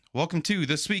Welcome to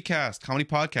the Sweetcast Comedy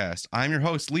Podcast. I'm your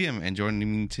host, Liam, and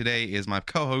joining me today is my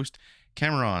co-host,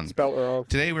 Cameron. Spelled wrong.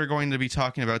 Today we're going to be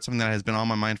talking about something that has been on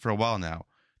my mind for a while now,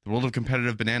 the world of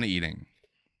competitive banana eating.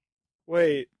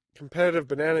 Wait, competitive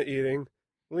banana eating?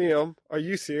 Liam, are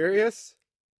you serious?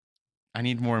 I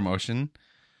need more emotion.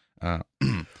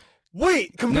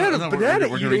 Wait, competitive banana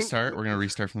we're eating? We're going to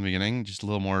restart from the beginning. Just a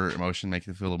little more emotion, make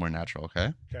it feel a little more natural,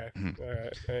 okay? Okay,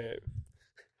 alright.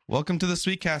 Welcome to the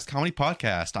Sweetcast Comedy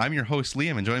Podcast. I'm your host,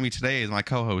 Liam, and joining me today is my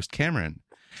co-host, Cameron.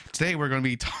 Today we're going to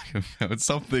be talking about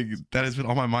something that has been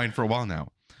on my mind for a while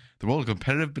now, the world of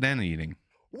competitive banana eating.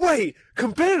 Wait,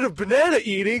 competitive banana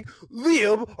eating?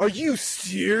 Liam, are you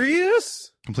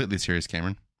serious? Completely serious,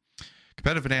 Cameron.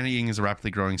 Competitive banana eating is a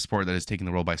rapidly growing sport that is taking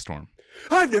the world by storm.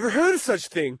 I've never heard of such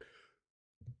thing.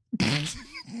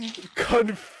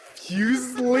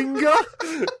 Confuselinga?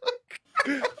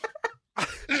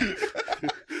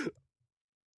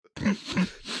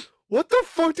 What the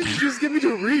fuck did you just get me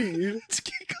to read?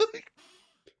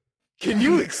 Can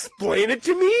you explain it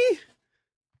to me?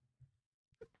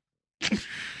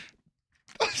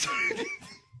 I'm sorry.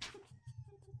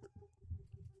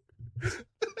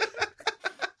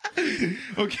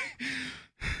 Okay.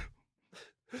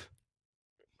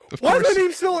 Why is my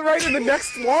name spelled right in the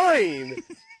next line?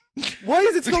 Why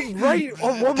is it spelled right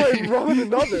on one line, wrong on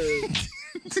another?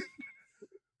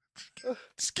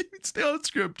 Stay on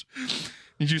script.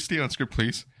 Need you to stay on script,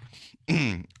 please.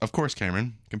 Of course,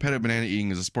 Cameron. Competitive banana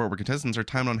eating is a sport where contestants are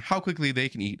timed on how quickly they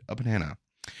can eat a banana.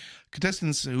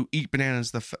 Contestants who eat bananas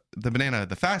the banana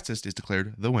the fastest is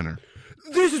declared the winner.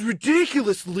 This is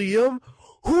ridiculous, Liam.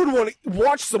 Who would want to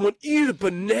watch someone eat a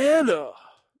banana?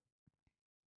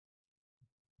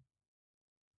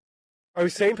 Are we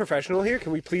staying professional here?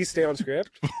 Can we please stay on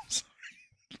script?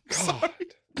 Sorry.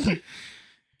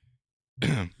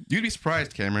 You'd be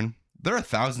surprised, Cameron. There are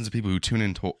thousands of people who tune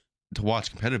in to watch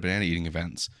competitive banana eating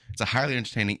events. It's a highly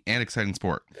entertaining and exciting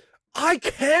sport. I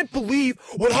can't believe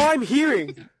what I'm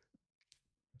hearing.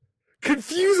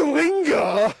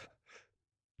 Confuselinga.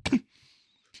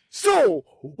 So,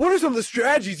 what are some of the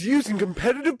strategies used in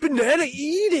competitive banana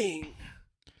eating?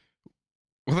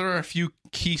 Well, there are a few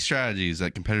key strategies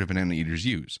that competitive banana eaters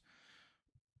use.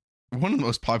 One of the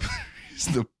most popular is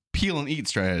the peel and eat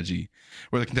strategy,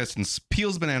 where the contestant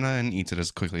peels the banana and eats it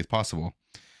as quickly as possible.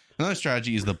 Another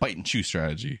strategy is the bite and chew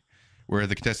strategy, where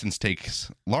the contestants take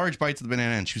large bites of the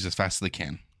banana and chews as fast as they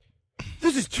can.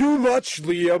 This is too much,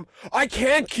 Liam. I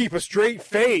can't keep a straight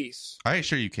face. I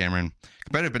assure you, Cameron,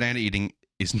 competitive banana eating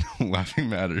is no laughing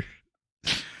matter.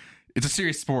 It's a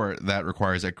serious sport that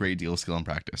requires a great deal of skill and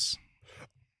practice.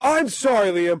 I'm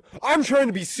sorry, Liam. I'm trying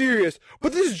to be serious,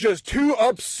 but this is just too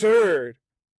absurd.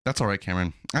 That's all right,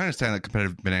 Cameron. I understand that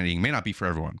competitive banana eating may not be for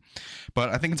everyone, but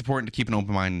I think it's important to keep an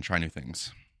open mind and try new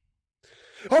things.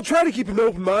 I'll try to keep an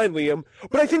open mind, Liam,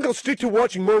 but I think I'll stick to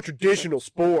watching more traditional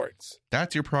sports.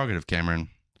 That's your prerogative, Cameron.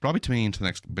 Probably tune in to the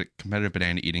next competitive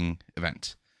banana eating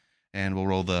event. And we'll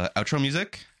roll the outro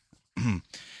music.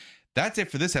 That's it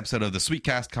for this episode of the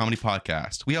Sweetcast Comedy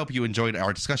Podcast. We hope you enjoyed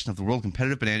our discussion of the world of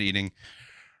competitive banana eating.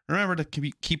 Remember to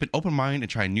keep an open mind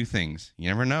and try new things. You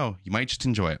never know. You might just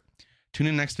enjoy it. Tune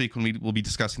in next week when we will be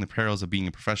discussing the perils of being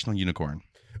a professional unicorn.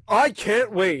 I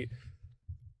can't wait.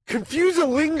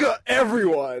 Confuselinga,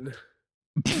 everyone.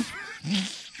 I'm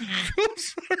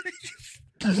sorry.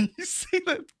 You say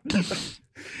that.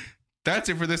 That's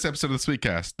it for this episode of the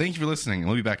Sweetcast. Thank you for listening, and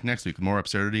we'll be back next week with more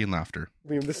absurdity and laughter.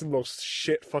 Liam, this is the most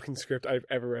shit fucking script I've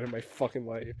ever read in my fucking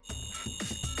life.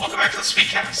 Welcome back to the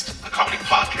Sweetcast, the comedy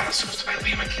podcast hosted by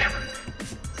Liam and Cameron.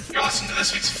 You're listening to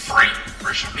this week's free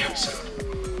version of the episode.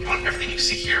 If you want everything you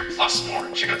see here, plus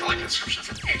more, check out the link in the description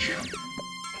for the Patreon. And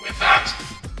with that,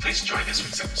 please enjoy this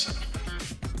week's episode.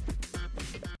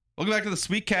 Welcome back to the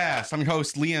Sweetcast. I'm your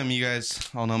host, Liam. You guys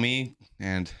all know me,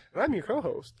 and I'm your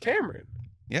co-host, Cameron.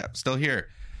 Yeah, still here.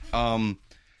 I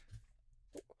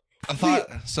thought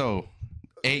so.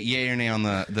 Yay or nay on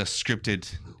the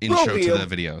scripted intro to the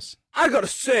videos? I gotta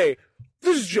say,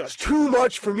 this is just too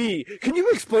much for me. Can you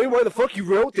explain why the fuck you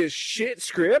wrote this shit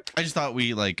script? I just thought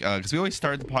we because we always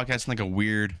start the podcast in like a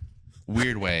weird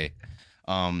way.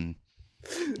 And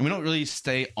we don't really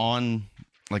stay on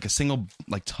like a single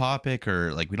like topic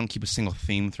or like we don't keep a single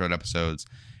theme throughout episodes.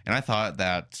 And I thought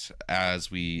that as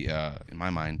we, in my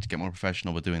mind, to get more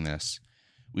professional with doing this,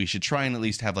 we should try and at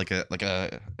least have like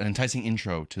an enticing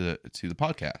intro to the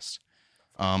podcast.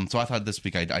 So I thought this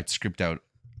week I'd script out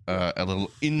a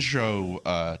little intro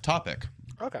topic.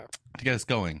 Okay. To get us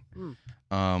going.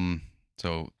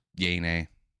 So yay, nay,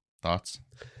 thoughts?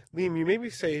 Liam, you made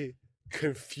me say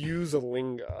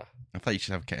Confuselinga. I thought you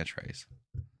should have a catchphrase.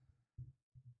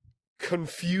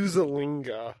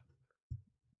 Confusalinga.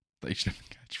 They should have a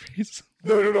catchphrase.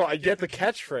 No. I get the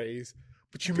catchphrase,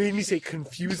 but you made me say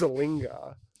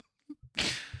Confusalinga.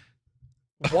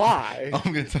 Why?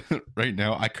 I'm gonna tell you right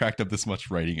now. I cracked up this much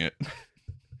writing it,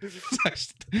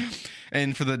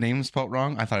 and for the name spelled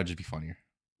wrong, I thought it'd just be funnier.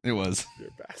 It was. You're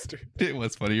a bastard. It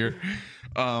was funnier.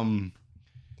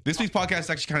 This week's podcast is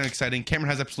actually kind of exciting. Cameron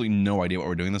has absolutely no idea what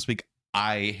we're doing this week.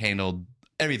 I handled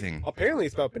everything. Apparently,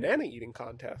 it's about banana eating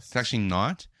contests. It's actually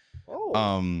not.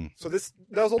 Oh. So that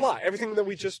was a lie. Everything that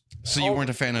we just. So you weren't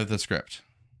a fan of the script?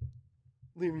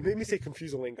 You made me say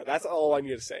Confusalinga. That's all I need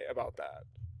to say about that.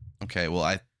 Okay. Well,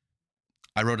 I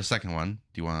wrote a second one.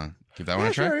 Do you want to give that one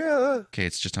a try? Sure, yeah. Okay,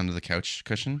 it's just under the couch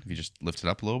cushion. If you just lift it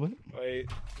up a little bit. Wait,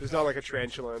 there's not like a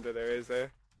tarantula under there, is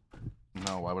there?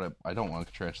 No, why would I? I don't want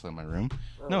a tarantula in my room.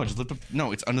 Oh. No, just lift up.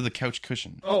 No, it's under the couch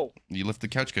cushion. Oh. You lift the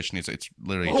couch cushion. It's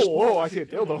literally. Oh, I see a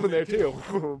dildo in there too.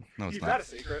 No, it's Keep not. that a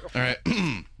secret. All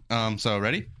right. So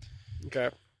ready? Okay.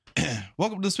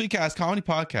 Welcome to the Sweetcast Comedy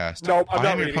Podcast. No, I'm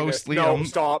not your reading host, this. Liam. No,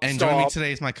 stop. And joining me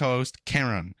today is my co-host,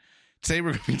 Cameron. Today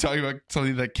we're going to be talking about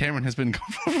something that Cameron has been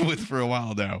comfortable with for a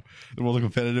while now: the world of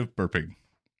competitive burping.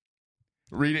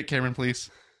 Read it, Cameron, please.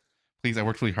 Please, I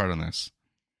worked really hard on this.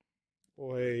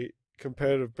 Wait,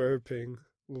 competitive burping.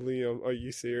 Liam, are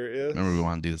you serious? Remember, we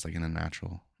want to do this like in a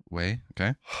natural way,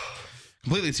 okay?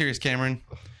 Completely serious, Cameron.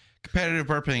 Competitive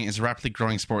burping is a rapidly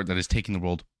growing sport that is taking the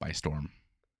world by storm.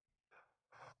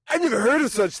 I never heard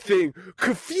of such thing.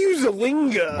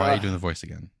 Confusalinga. Why are you doing the voice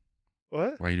again?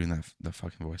 What? Why are you doing the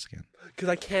fucking voice again? Because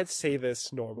I can't say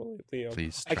this normally, Liam.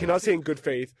 Please. I cannot say in good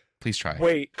faith. Please try.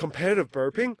 Wait, competitive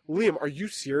burping? Liam, are you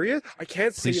serious? I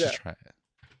can't say Please that. just try it.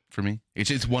 For me?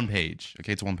 It's one page.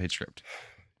 Okay, it's a one-page script.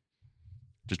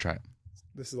 Just try it.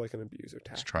 This is like an abuser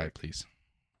tactic. Just try it, please.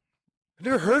 I've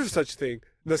never heard of such thing.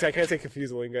 No, see, I can't say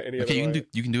Confusalinga any other Okay, way.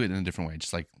 you can do it in a different way.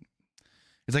 Just like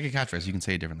it's like a catchphrase. You can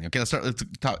say it differently. Okay, let's start at the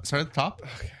top.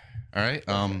 Okay. All right.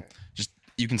 Okay. Just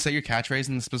you can say your catchphrase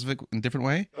in a different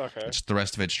way. Okay. Just the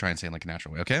rest of it, just try and say it in like a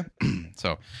natural way. Okay.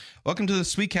 So, welcome to the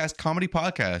Sweetcast Comedy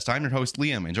Podcast. I'm your host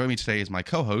Liam, and joining me today is my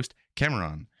co-host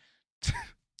Cameron.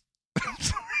 I'm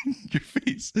sorry, your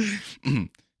face.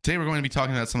 Today we're going to be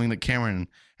talking about something that Cameron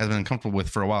has been uncomfortable with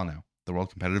for a while now: the world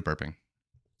of competitive burping.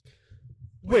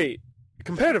 Wait,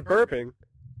 competitive burping?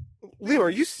 Liam, are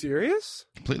you serious?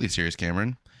 Completely serious,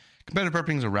 Cameron. Competitive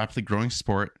burping is a rapidly growing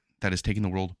sport that is taking the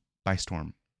world by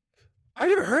storm. I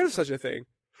never heard of such a thing.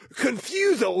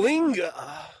 Confusalinga.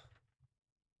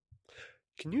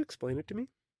 Can you explain it to me?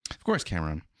 Of course,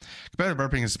 Cameron. Competitive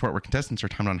burping is a sport where contestants are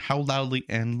timed on how loudly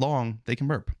and long they can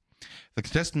burp. The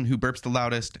contestant who burps the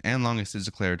loudest and longest is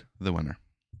declared the winner.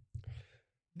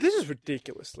 This is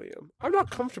ridiculous, Liam. I'm not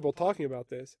comfortable talking about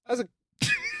this.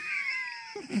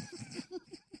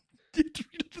 You have to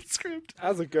read the script.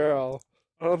 As a girl,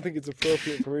 I don't think it's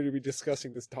appropriate for me to be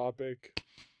discussing this topic.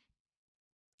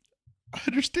 I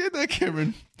understand that,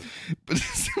 Cameron, but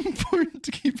it's important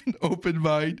to keep an open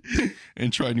mind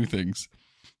and try new things.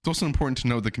 It's also important to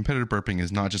note that competitive burping is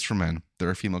not just for men. There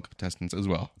are female contestants as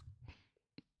well.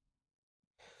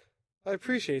 I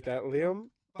appreciate that,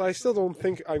 Liam, but I still don't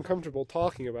think I'm comfortable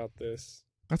talking about this.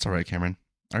 That's all right, Cameron.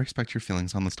 I respect your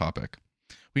feelings on this topic.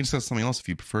 We can discuss something else if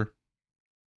you prefer.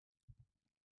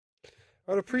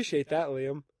 I would appreciate that,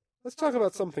 Liam. Let's talk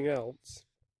about something else.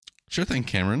 Sure thing,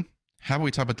 Cameron. How about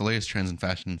we talk about the latest trends in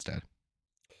fashion instead?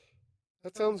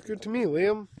 That sounds good to me,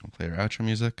 Liam. We'll play our outro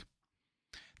music.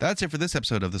 That's it for this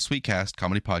episode of the Sweetcast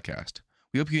Comedy Podcast.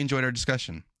 We hope you enjoyed our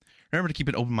discussion. Remember to keep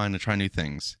an open mind to try new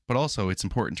things, but also it's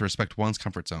important to respect one's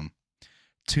comfort zone.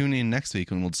 Tune in next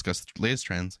week when we'll discuss the latest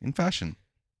trends in fashion.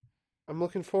 I'm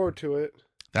looking forward to it.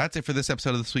 That's it for this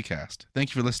episode of the Sweetcast.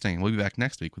 Thank you for listening. We'll be back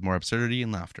next week with more absurdity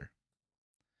and laughter.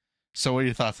 So what are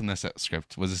your thoughts on this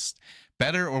script? Was this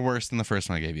better or worse than the first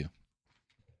one I gave you?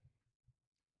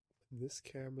 This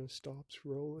camera stops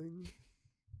rolling.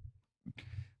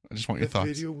 I just want your thoughts.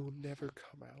 The video will never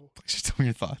come out. Please just tell me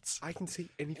your thoughts. I can say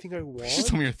anything I want. Please just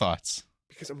tell me your thoughts.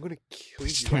 Because I'm going to kill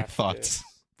Please just you tell me your after thoughts. this.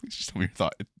 Please just tell me your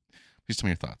thought. Please tell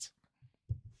me your thoughts.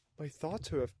 My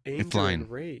thoughts are of It's anger line. and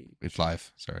rage. It's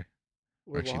live. Sorry.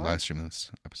 We're actually live? live streaming this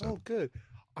episode. Oh, good.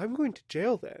 I'm going to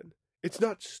jail then. It's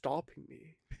not stopping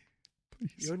me.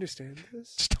 Please. You understand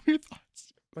this? Just tell me your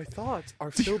thoughts. My thoughts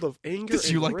are filled of anger Did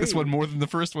and you like this one rage. more than the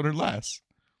first one or less?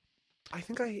 I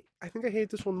think I hate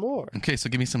this one more. Okay, so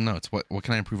give me some notes. What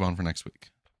can I improve on for next week?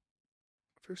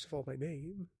 First of all, my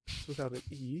name is without an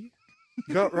E.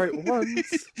 You got it right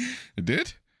once. It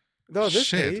did? No, this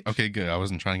Shit. page. Okay, good. I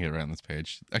wasn't trying to get it right on this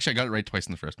page. Actually, I got it right twice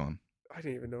in the first one. I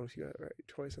didn't even notice you got it right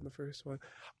twice on the first one.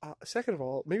 Second of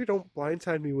all, maybe don't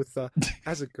blindside me with the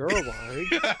as a girl line.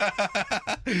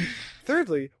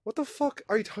 Thirdly, what the fuck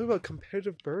are you talking about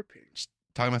competitive burping? Just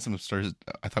talking about some absurd.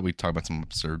 I thought we'd talk about some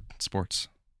absurd sports.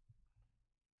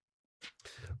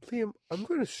 Liam, I'm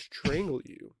going to strangle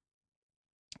you.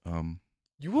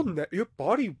 You will your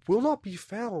body will not be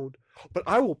found, but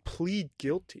I will plead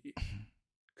guilty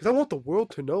because I want the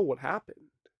world to know what happened.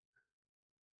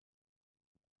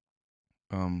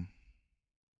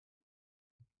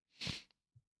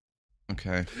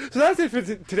 Okay. So that's it for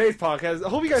today's podcast. I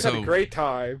hope you guys had a great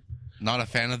time. Not a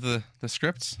fan of the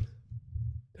scripts?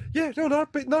 Yeah, no, not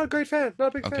a great fan. Not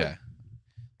a big fan. Okay.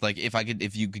 Like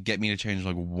if you could get me to change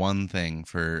like one thing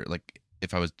for like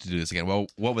if I was to do this again, well,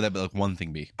 what would that be, like one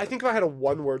thing be? I think if I had a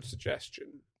one-word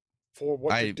suggestion for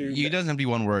what to do. It doesn't have to be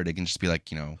one word. It can just be like,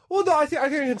 Well, no, I think I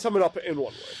can sum it up in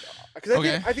one word. Because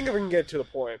I think if we can get to the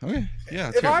point. Okay.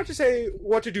 Yeah. If I have to say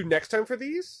what to do next time for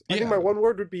these, I think my one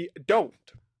word would be don't.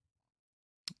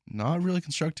 Not really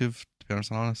constructive, to be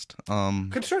honest.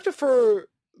 Constructive for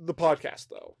the podcast,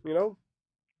 though.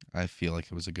 I feel like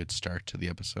it was a good start to the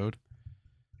episode.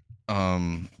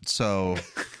 So.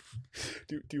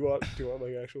 do you want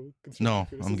like actual constructive No,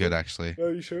 criticism? I'm good actually.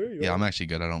 Are you sure? Yeah, I'm actually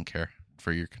good. I don't care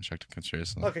for your constructive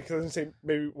criticism. Okay, because I was gonna say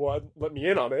maybe let me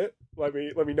in on it. Let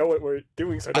me know what we're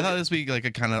doing. So I thought this would be like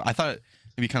I thought it'd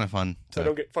be kind of fun. So I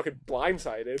don't get fucking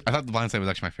blindsided. I thought the blindside was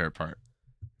actually my favorite part.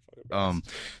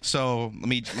 So let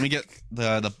me get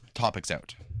the topics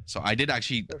out. So I did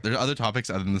actually. There's other topics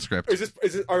other than the script. Is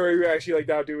this? Are we actually like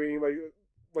now doing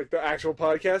like the actual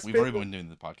podcast? We've already been doing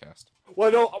the podcast. Well,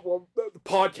 no, the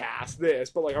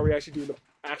podcast. But like, are we actually doing the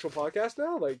actual podcast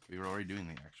now? Like, we were already doing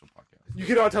the actual podcast. You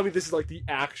cannot tell me this is like the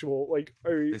actual like.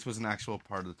 This was an actual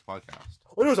part of the podcast.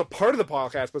 Well, it was a part of the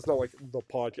podcast, but it's not like the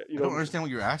podcast. I don't understand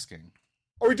what you're asking.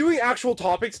 Are we doing actual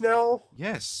topics now?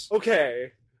 Yes.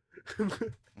 Okay.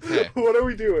 Okay. What are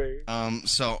we doing?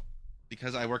 So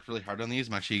because I worked really hard on these,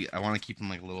 I want to keep them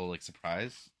like a little like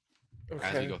surprise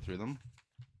as we go through them.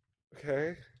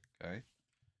 Okay. Okay.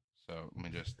 So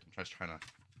I'm just trying to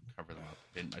cover them up.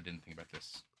 I didn't think about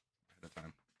this ahead of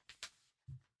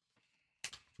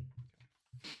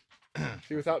time.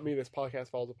 See, without me, this podcast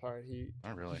falls apart.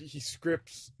 Not really. He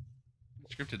scripts.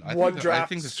 Scripted. I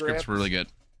think the scripts were really good.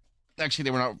 Actually,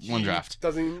 they were not one draft.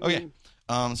 Okay.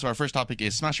 So our first topic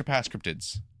is Smash or Pass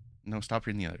cryptids. No, stop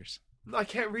reading the others. I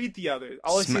can't read the others.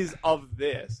 All I see is of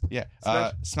this. Yeah.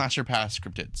 Smash or Pass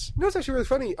cryptids. It's actually really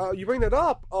funny. You bring that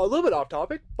up, a little bit off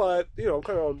topic, but, kind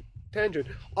of on tangent.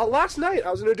 Last night,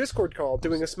 I was in a Discord call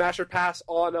doing a Smash or Pass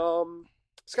on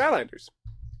Skylanders.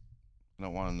 I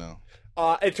don't want to know.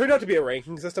 It turned out to be a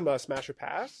ranking system, not a Smash or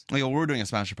Pass. Like, we're doing a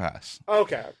Smash or Pass.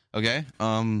 Okay. Okay?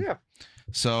 Yeah.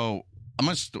 So,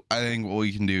 I think what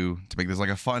we can do to make this like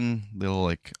a fun little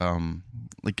like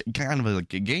kind of a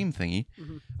game thingy.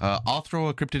 Mm-hmm. I'll throw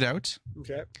a cryptid out.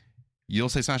 Okay. You'll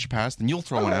say Smash or Pass, then you'll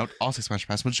throw one out. I'll say Smash or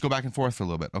Pass. We'll just go back and forth for a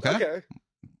little bit. Okay. Okay.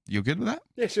 You good with that?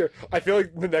 Yeah, sure. I feel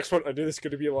like the next one under this is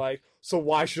going to be like, so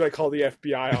why should I call the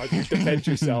FBI on you to defend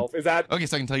yourself? Is that okay?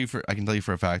 So I can tell you for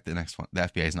a fact the next one, the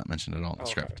FBI is not mentioned at all in the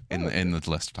script in the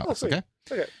list of topics. Okay.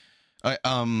 Okay. All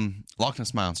right. Loch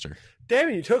Ness Monster. Damn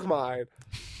it! You took mine.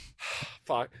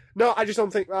 Fuck. No, I just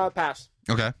don't think pass.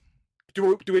 Okay. Do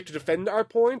we have to defend our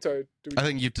point, or do we... I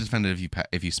think you have to defend it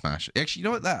if you smash. Actually, you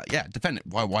know what? Defend it.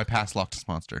 Why pass Loch Ness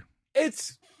Monster?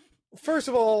 It's first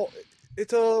of all,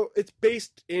 it's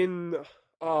based in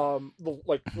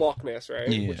like Loch Ness, right?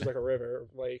 Yeah. Which is like a river,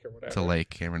 or lake, or whatever. It's a lake,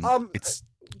 Cameron. It's.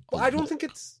 I don't think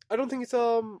it's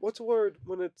what's the word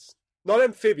when it's not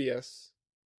amphibious.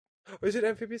 Or is it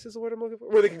amphibious is the word I'm looking for?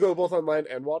 Where they can go both on land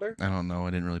and water? I don't know.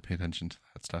 I didn't really pay attention to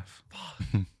that stuff.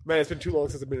 Man, it's been too long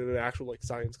since I've been in an actual like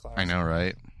science class. I know,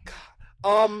 right?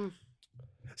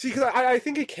 See, because I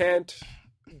think it can't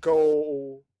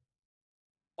go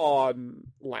on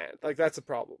land. Like, that's a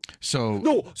problem.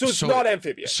 So it's not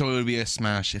amphibious. So it would be a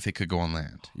smash if it could go on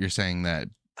land. You're saying that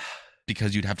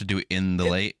because you'd have to do it in the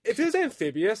lake? If it was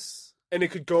amphibious and it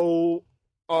could go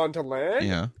onto land,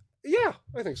 yeah,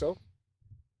 I think so.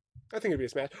 I think it'd be a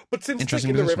smash. But since it's like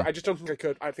in the river, I just don't think I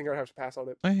could. I think I'd have to pass on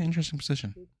it. Okay, interesting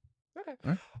position. Okay.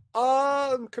 Right.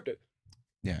 Cryptid.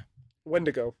 Yeah.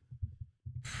 Wendigo.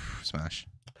 Smash.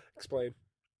 Explain.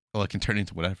 Well, it can turn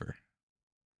into whatever.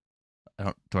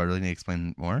 Do I really need to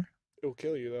explain more? It'll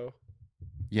kill you, though.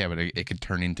 Yeah, but it could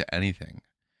turn into anything.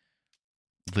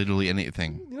 Literally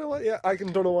anything. You know what? Yeah,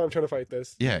 don't know why I'm trying to fight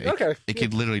this. Yeah. It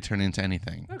could literally turn into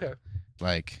anything. Okay.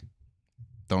 Like,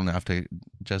 don't have to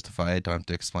justify it. Don't have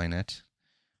to explain it.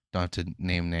 Don't have to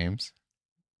name names.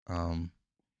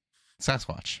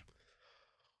 Sasquatch.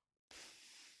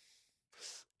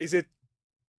 Is it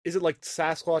is it like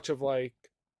Sasquatch of like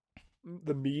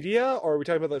the media, or are we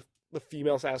talking about the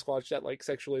female Sasquatch that like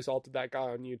sexually assaulted that guy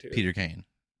on YouTube? Peter Kane.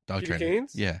 Dog Peter trainer.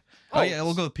 Kane's? Yeah. Oh, Yeah,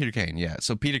 we'll go with Peter Kane. Yeah.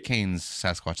 So Peter Kane's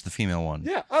Sasquatch, the female one.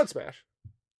 Yeah, I'd smash.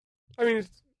 I mean,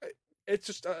 it's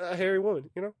just a hairy woman,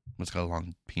 you know? It's got a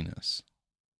long penis.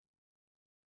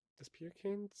 Does Peter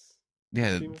Kane's...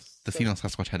 Yeah, the female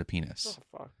Sasquatch had a penis.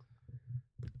 Oh, fuck.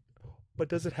 But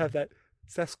does it have that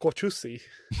Sasquatchussy?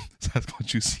 Sasquatch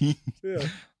juicy. Yeah.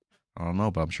 I don't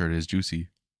know, but I'm sure it is juicy.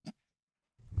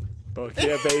 Fuck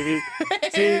yeah, baby.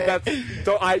 See,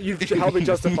 you help me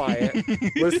justify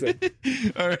it. Listen.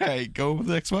 All right, go with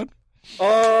the next one.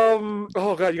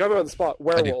 Oh god, you got me on the spot.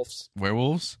 Werewolves.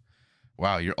 Werewolves?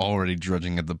 Wow, you're already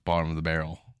drudging at the bottom of the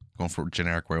barrel. Going for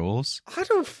generic werewolves? I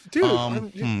don't, dude.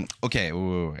 Okay,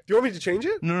 wait. Do you want me to change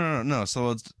it? No.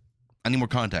 So I need more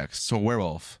context. So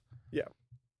werewolf. Yeah.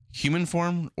 Human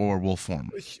form or wolf form?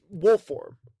 Wolf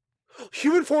form.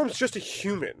 Human form's just a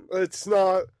human. It's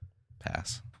not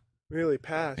Pass. really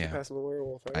pass. Yeah. You're passing the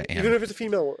werewolf, right? I am. Even if it's a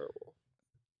female werewolf.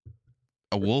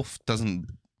 A wolf doesn't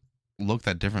look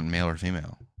that different, male or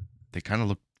female. They kind of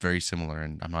look very similar,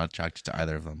 and I'm not attracted to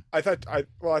either of them. I thought you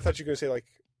were gonna say like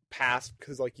pass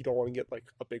because like you don't want to get like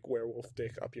a big werewolf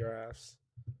dick up your ass.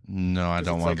 No, I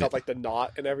don't want to. Got like the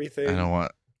knot and everything. I don't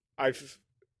want.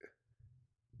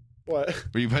 What?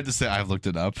 Were you about to say I've looked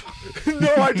it up?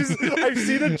 No, I've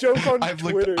seen a joke on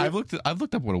Twitter. I've looked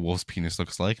up what a wolf's penis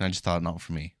looks like, and I just thought not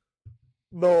for me.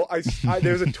 No,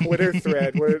 there's a Twitter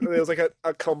thread where there was like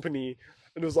a company,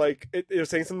 and it was like it was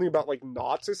saying something about like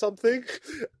knots or something,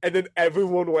 and then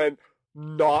everyone went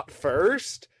knot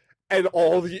first, and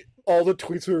all the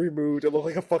tweets were removed. It looked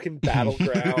like a fucking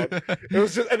battleground. It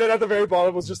was just, and then at the very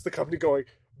bottom was just the company going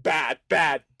bad,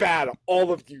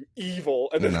 all of you evil,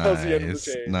 and then that was the end of the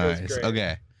chain. Nice.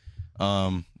 Okay.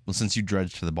 Well, since you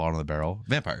dredged to the bottom of the barrel,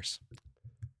 vampires.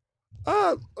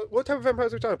 What type of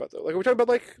vampires are we talking about though? Like, are we talking about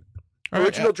like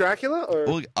original Dracula, or?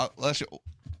 Well, actually,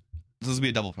 this will be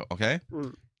a double. Okay.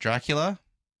 Dracula,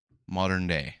 modern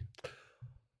day.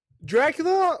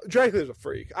 Dracula's a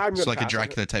freak. So like a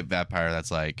Dracula type vampire that's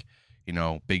like,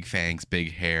 big fangs,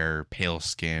 big hair, pale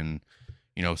skin,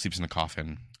 sleeps in a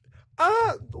coffin.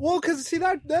 Well, because see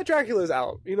that Dracula's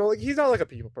out. Like he's not like a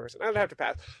people person. I'd have to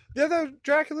pass. The other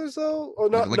Draculas though, or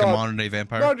not like a modern day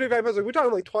vampire. Modern day vampires, like we're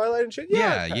talking like Twilight and shit.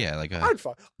 Yeah, like I'd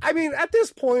fuck. I mean, at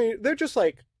this point, they're just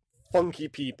like funky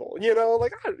people.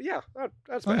 Like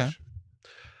I'd smash.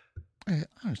 Okay. I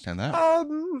understand that.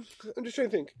 I'm just trying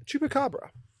to think. Chupacabra.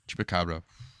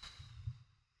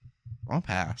 I'll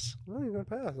pass. Oh, you're gonna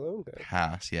pass. Okay.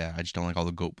 Pass. Yeah, I just don't like all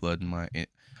the goat blood in my.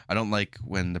 I don't like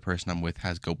when the person I'm with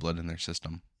has goat blood in their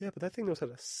system. Yeah, but that thing knows how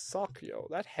to suck, yo.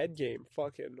 That head game,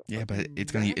 fucking. Yeah, but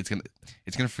it's gonna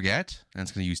forget, and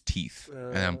it's gonna use teeth,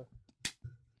 and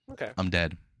I'm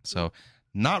dead. So,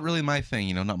 not really my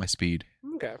thing. Not my speed.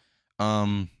 Okay.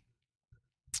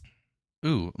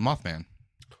 Ooh, Mothman.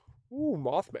 Ooh,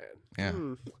 Mothman. Yeah.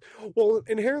 Well,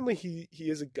 inherently he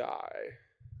is a guy,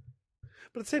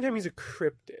 but at the same time he's a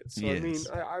cryptid. So I mean,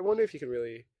 I wonder if you could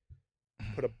really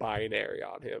put a binary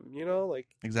on him. Like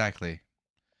exactly.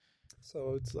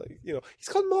 So it's like he's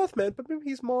called Mothman, but maybe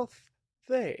he's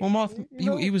Moth-they.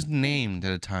 Well, he was named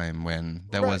at a time when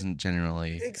that wasn't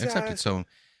generally accepted. So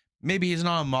maybe he's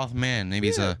not a Mothman. Maybe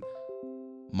he's a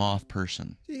moth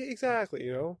person. Exactly.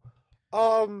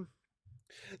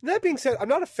 That being said, I'm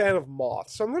not a fan of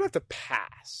moths, so I'm gonna have to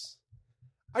pass.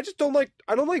 I don't like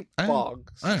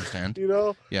bugs. I understand.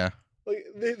 Yeah. Like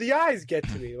the eyes get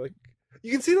to me. Like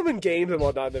you can see them in games and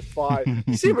whatnot, they're fine.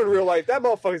 You see them in real life, that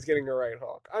motherfucker's getting a right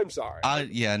hook. I'm sorry. I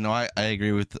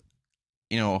agree with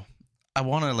I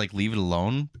wanna leave it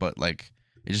alone, but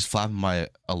it's just flapping by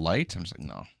a light. I'm just like,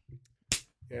 no.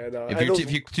 Yeah, no.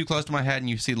 If you're too close to my head and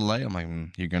you see the light, I'm like,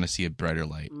 you're gonna see a brighter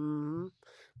light. Mm-hmm.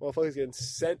 Motherfucker's getting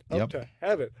sent up to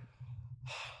heaven.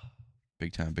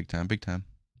 Big time.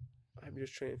 I'm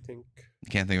just trying to think.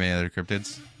 You can't think of any other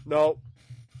cryptids? No.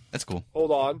 That's cool.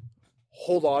 Hold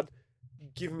on.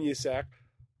 Give me a sec.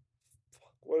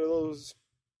 What are those?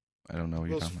 I don't know what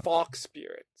you're talking about. Fox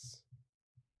spirits.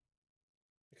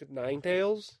 Like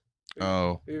Ninetales?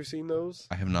 Oh. Have you ever seen those?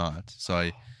 I have not. So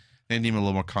I need a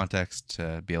little more context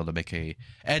to be able to make a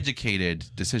educated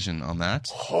decision on that.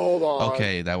 Hold on.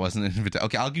 Okay, that wasn't an invitation.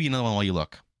 Okay, I'll give you another one while you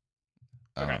look.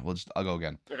 Okay. I'll go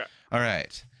again. Okay. All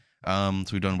right. So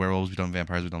we've done werewolves, we've done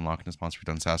vampires, we've done Loch Ness Monster, we've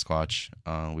done Sasquatch,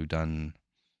 we've done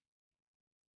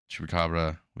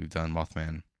Chupacabra, we've done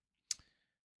Mothman.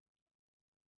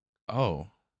 Oh,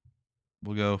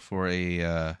 we'll go for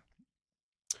a.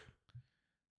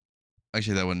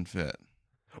 Actually, that wouldn't fit.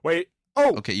 Wait.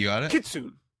 Oh. Okay, you got it.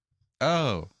 Kitsune.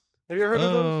 Oh. Have you ever heard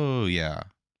of those? Oh, yeah.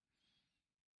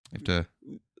 You have to.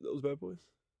 Those bad boys.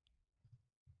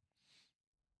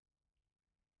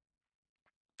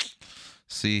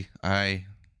 See, I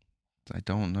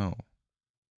don't know.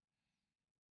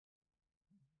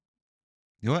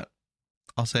 You know what?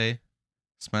 I'll say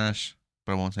Smash,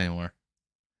 but I won't say anymore.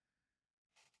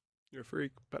 You're a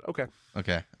freak, but okay.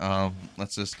 Okay.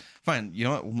 Let's just fine. You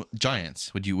know what?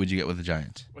 Giants. Would you get with a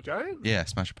giant? A giant? Yeah,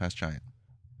 Smash or Pass giant.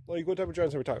 Like what type of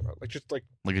giants are we talking about? Like just like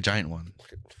a giant one.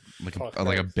 Like fuck, a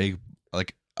nice. big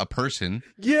like a person.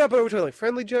 Yeah, but are we talking like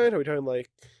friendly giant? Are we talking like?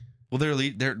 Well,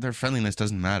 their friendliness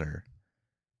doesn't matter.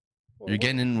 Well, You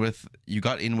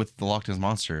got in with the Loch Ness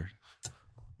Monster.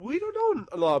 We don't know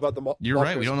a lot about the. You're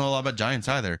right. We don't know a lot about giants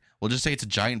either. We'll just say it's a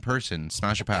giant person.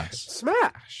 Smash or pass.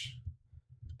 Smash.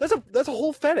 That's a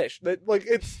whole fetish. That like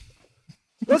it's.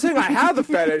 I'm not saying I have the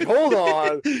fetish. Hold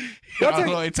on. I don't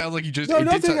know. It sounds like you just. No,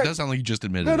 does sound like you just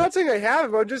admitted. No, it. not saying I have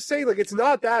it. But I'm just saying like it's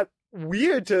not that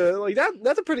weird to like that.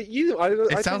 That's a pretty easy.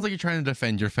 It sounds like you're trying to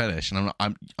defend your fetish, and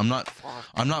I'm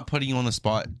not putting you on the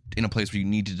spot in a place where you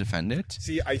need to defend it.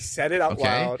 See, I said it out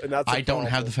loud, and that's. I don't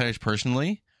have the fetish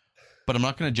personally, but I'm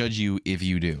not going to judge you if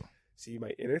you do. See,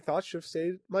 my inner thoughts should have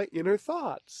stayed my inner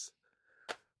thoughts.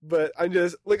 But I'm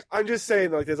just saying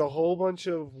like there's a whole bunch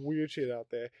of weird shit out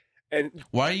there. And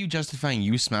why are you justifying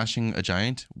you smashing a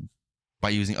giant by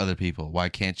using other people? Why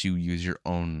can't you use your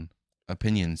own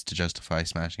opinions to justify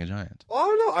smashing a giant? I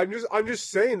don't know. I'm just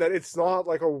saying that it's not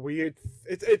like a weird.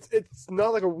 It's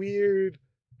not like a weird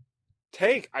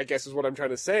take. I guess is what I'm trying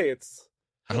to say. It's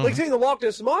like saying the Loch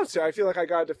Ness Monster. I feel like I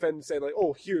gotta defend and say like,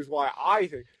 oh, here's why I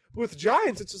think. With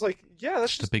giants, it's just like, yeah,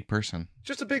 that's just a big person.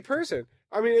 Just a big person.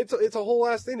 I mean, it's a whole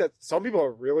ass thing that some people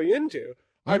are really into.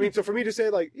 I mean, so for me to say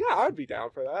like, yeah, I'd be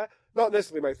down for that. Not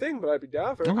necessarily my thing, but I'd be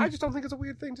down for it. I just don't think it's a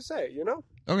weird thing to say, you know?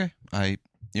 Okay.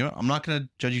 I'm not going to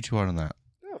judge you too hard on that.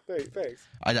 No, thanks.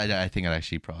 I think I'd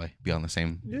actually probably be on the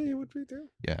same. Yeah, you would be too.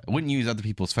 Yeah. I wouldn't use other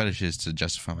people's fetishes to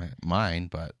justify mine,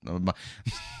 but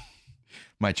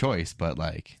my choice, but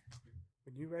like.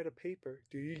 When you write a paper,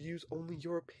 do you use only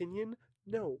your opinion?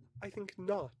 No, I think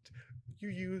not. You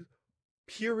use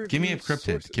peer review. Give me a cryptid.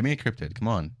 Sources. Give me a cryptid. Come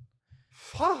on.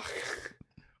 Fuck.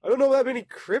 I don't know that many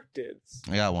cryptids.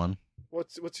 I got one.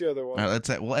 What's your other one? All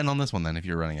right, we'll end on this one then if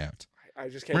you're running out. I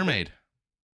just can't. Mermaid.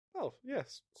 Oh,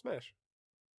 yes. Smash.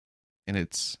 In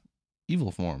its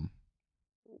evil form.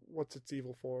 What's its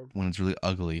evil form? When it's really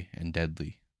ugly and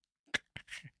deadly.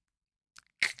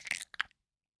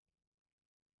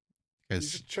 You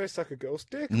just try to suck a ghost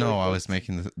dick? No, like, I was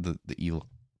making the evil.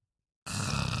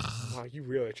 Wow, you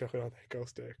really choking on that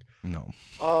ghost dick.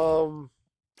 No.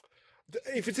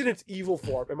 If it's in its evil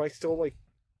form, am I still like?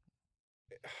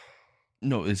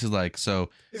 No, this is like so.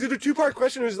 Is it a 2-part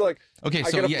question, or is it like? Okay,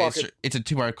 so yeah, it's a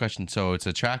 2-part question. So it's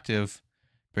attractive,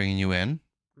 bringing you in,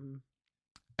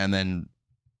 and then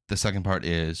the second part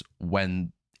is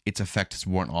when its effect is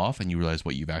worn off, and you realize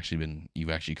what you've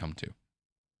actually come to.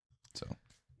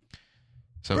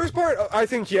 So first part, I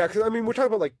think, yeah, because I mean we're talking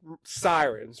about like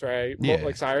sirens, right? Yeah.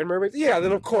 Like siren mermaids. Yeah,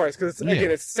 then of course, because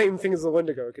again, it's the same thing as the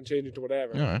Wendigo. It can change into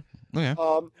whatever. All right.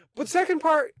 Okay. But second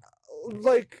part,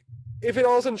 like if it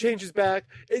all of a sudden changes back,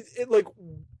 it like.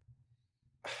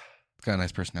 It's got a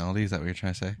nice personality. Is that what you're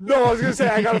trying to say? No, I was gonna say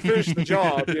I gotta finish the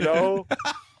job. You know,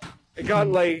 it got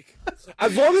like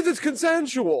as long as it's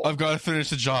consensual. I've got to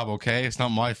finish the job. Okay, it's not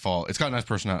my fault. It's got a nice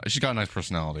personality. She's got a nice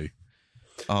personality.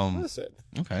 Listen.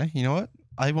 Okay, you know what?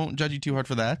 I won't judge you too hard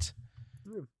for that.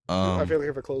 I feel like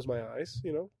if I close my eyes,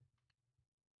 you know.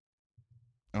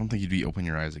 I don't think you'd be open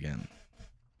your eyes again.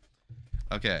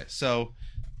 Okay, so.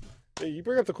 Hey, you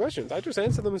bring up the questions. I just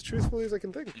answer them as truthfully as I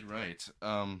can think. You're right.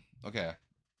 Okay.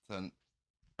 So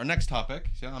our next topic.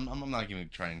 See, I'm not going to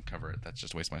try and cover it. That's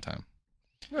just a waste of my time.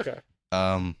 Okay.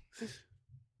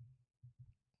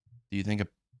 Do you think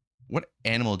what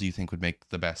animal do you think would make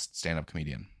the best stand-up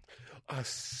comedian? I was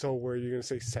so worried you're going to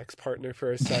say sex partner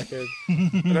for a second.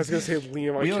 And I was going to say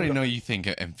Liam. We already know you think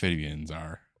amphibians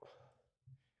are.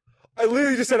 I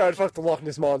literally just said I'd fuck the Loch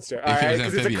Ness Monster.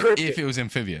 If it was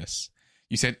amphibious.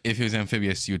 You said if it was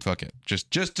amphibious, you would fuck it.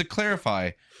 Just to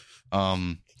clarify, so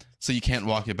you can't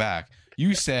walk it back.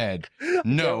 You said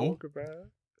no,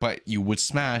 but you would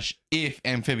smash if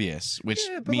amphibious, which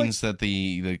means that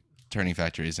the turning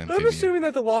factor is amphibious. I'm assuming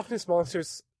that the Loch Ness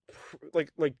Monster's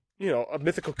like you know, a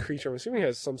mythical creature. I'm assuming it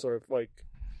has some sort of like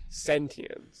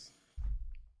sentience.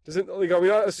 Does it? Like, are we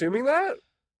not assuming that?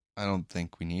 I don't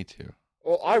think we need to.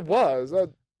 Well, I was.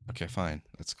 Okay, fine.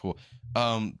 That's cool.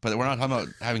 But we're not talking about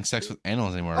having sex with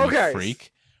animals anymore. Okay. You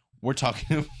freak. We're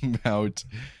talking about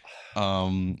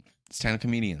stand-up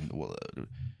comedian.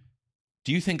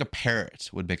 Do you think a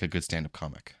parrot would make a good stand-up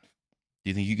comic?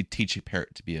 Do you think you could teach a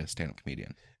parrot to be a stand-up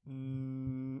comedian?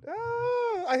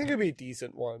 I think it'd be a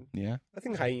decent one. Yeah. I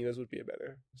think hyenas would be a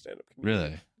better stand-up comedian.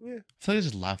 Really? Yeah. I feel like they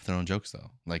just laugh at their own jokes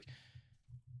though. Like,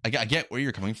 I get where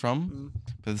you're coming from,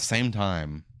 but at the same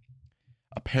time,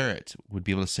 a parrot would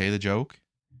be able to say the joke,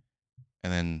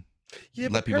 and then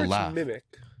let people laugh. Mimic.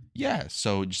 Yeah.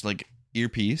 So just like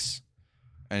earpiece,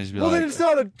 and just be Well, then it's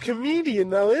not a comedian,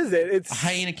 though, is it? It's a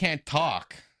hyena can't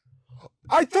talk.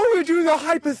 I thought we were doing a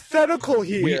hypothetical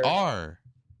here. We are.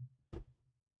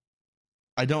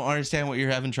 I don't understand what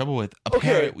you're having trouble with. A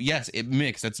parrot, yes, it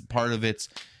mimics. That's part of its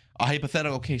a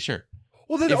hypothetical. Okay, sure.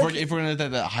 Well, then if we're gonna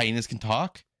that the hyenas can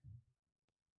talk,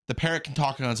 the parrot can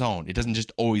talk on its own. It doesn't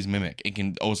just always mimic. It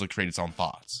can also create its own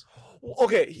thoughts.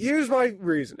 Okay, here's my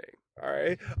reasoning. All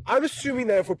right, I'm assuming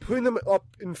that if we're putting them up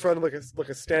in front of like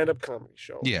a stand-up comedy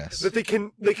show, yes, that they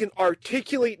can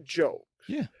articulate jokes.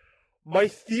 Yeah. My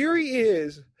theory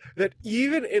is that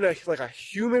even in a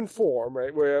human form,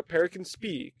 right, where a parrot can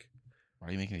speak. Why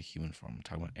are you making a human form? I'm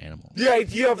talking about animals. The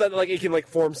idea of that, like, it can, like,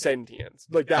 form sentience.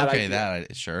 Like, that okay, idea.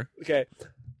 that, sure. Okay.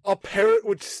 A parrot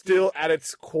would still, at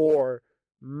its core,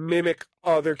 mimic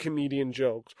other comedian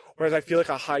jokes. Whereas I feel like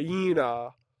a hyena...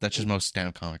 That's just most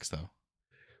stand-up comics, though.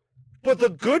 But the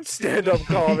good stand-up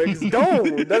comics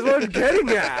don't. That's what I'm getting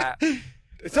at.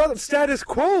 It's not status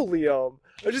quo, Liam.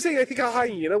 I'm just saying I think a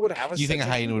hyena would have a You think a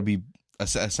hyena would be a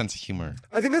sense of humor?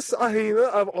 I think a hyena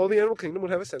of all the animal kingdom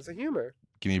would have a sense of humor.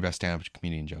 Give me your best stand-up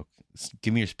comedian joke.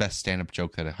 Give me your best stand-up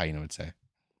joke that a hyena would say.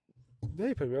 Now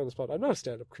you put me on the spot. I'm not a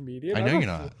stand-up comedian. I know you're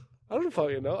not. I don't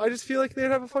fucking know. I just feel like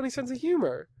they'd have a funny sense of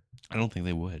humor. I don't think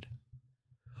they would.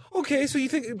 Okay, so you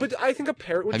think... But I think a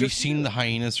parrot would Have you seen the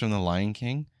hyenas from The Lion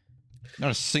King?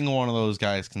 Not a single one of those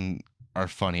guys are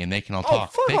funny, and they can all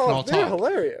talk. They can all they're talk.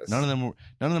 Hilarious. None of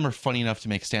them are funny enough to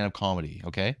make stand-up comedy,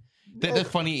 okay? They're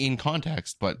funny in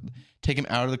context, but take them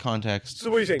out of the context. So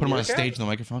what are you saying? Put them on a stage with the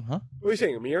microphone, huh? What are you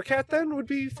saying? A meerkat then would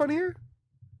be funnier?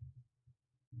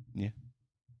 Yeah.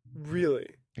 Really?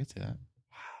 I could say that.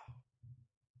 Wow.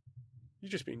 You're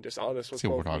just being dishonest with See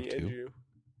what both we're me talking and to. you.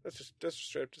 That's just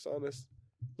straight up dishonest.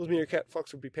 Those meerkat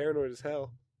fucks would be paranoid as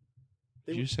hell.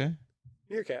 Did you say?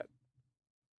 Meerkat.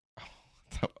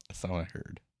 That's not what I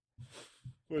heard.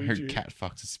 What I did heard you... cat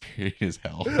fucks is spirited as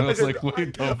hell. I was like, what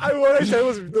the... what I said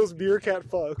was those meerkat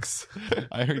fucks.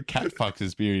 I heard cat fucks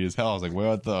is spirited as hell. I was like,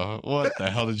 what the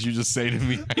hell did you just say to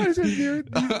me? I said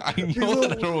I know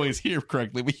that I don't always hear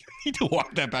correctly, but you need to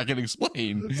walk that back and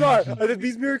explain. Sorry, I said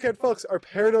these meerkat fucks are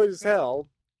paranoid as hell,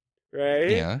 right?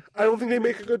 Yeah. I don't think they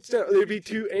make a good stand. They'd be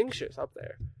too anxious up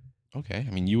there. Okay,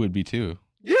 I mean, you would be too.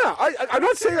 Yeah, I'm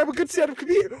not saying I'm a good stand-up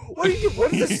comedian. What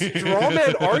is this straw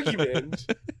man argument?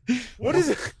 What is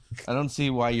it? I don't see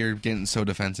why you're getting so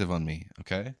defensive on me,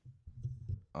 okay?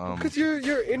 Because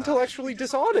you're intellectually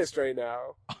dishonest right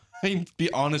now. I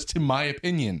be honest to my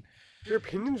opinion. Your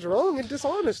opinion's wrong and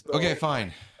dishonest, though. Okay,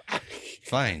 fine.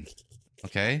 Fine.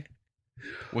 Okay?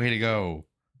 Way to go.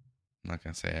 I'm not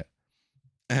gonna say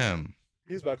it.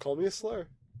 He's about to call me a slur.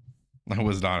 I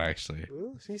was not actually.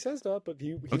 Well, he says not, but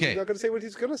he's Okay. not going to say what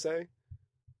he's going to say.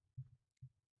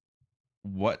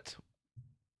 What?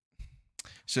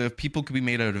 So if people could be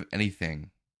made out of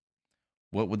anything,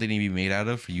 what would they need to be made out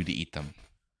of for you to eat them?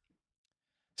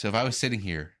 So if I was sitting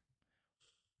here,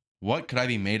 what could I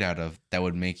be made out of that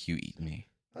would make you eat me?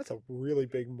 That's a really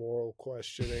big moral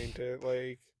question, ain't it?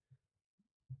 Like,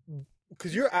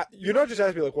 because you're not just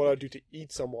asking me like what I'd do to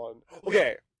eat someone.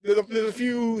 Okay, there's a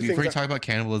few things. We've already talked about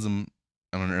cannibalism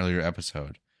on an earlier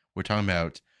episode. We're talking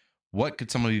about what could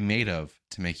someone be made of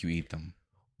to make you eat them?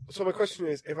 So my question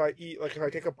is, if I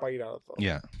take a bite out of them,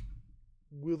 Yeah.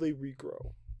 will they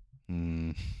regrow?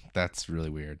 That's really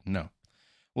weird. No.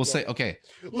 We'll say, okay.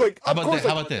 Like, How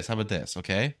about this?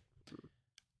 Okay.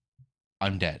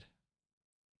 I'm dead.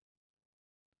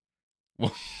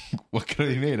 What could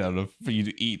I be made out of for you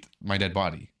to eat my dead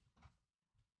body?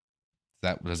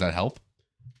 Does that help?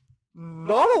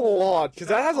 Not a lot, because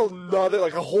that has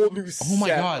a whole new set. Oh my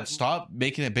god, stop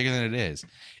making it bigger than it is.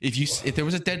 If there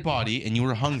was a dead body and you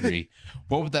were hungry,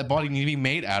 what would that body need to be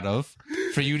made out of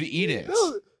for you to eat it?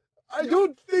 No, I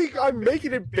don't think I'm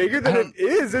making it bigger than it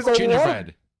is. There's a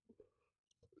gingerbread.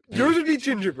 Yours would be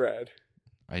gingerbread.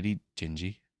 I'd eat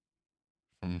Gingy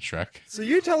from Shrek. So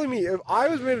you're telling me if I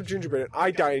was made of gingerbread and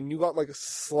I died and you got like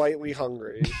slightly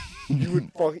hungry,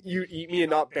 you'd eat me and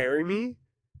not bury me?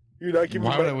 You're not giving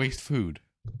Why me would I waste food?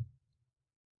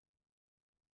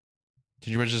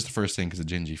 Gingerbread's just the first thing because of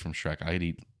Gingy from Shrek. I'd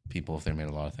eat people if they made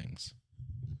a lot of things.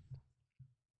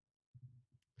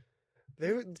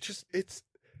 They would just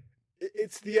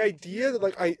It's the idea that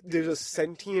like there's a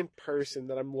sentient person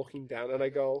that I'm looking down and I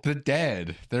go, The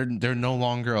dead. They're no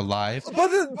longer alive. by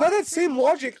that same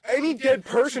logic, any dead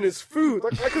person is food.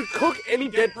 Like I could cook any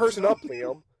dead person up,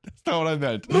 Liam. That's not what I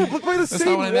meant. No, but by the That's same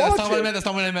not what I meant. logic. That's not what I meant. That's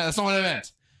not what I meant. That's not what I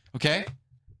meant. Okay?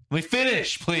 Let me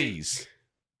finish, please.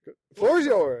 Floor's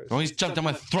yours. Don't always jump down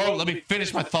my throat. Let me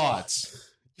finish my thoughts.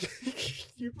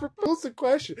 You proposed a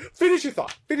question. Finish your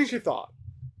thought. Finish your thought.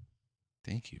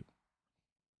 Thank you.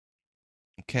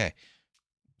 Okay.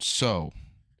 So,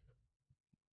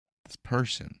 this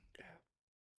person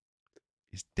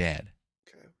is dead.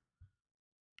 Okay.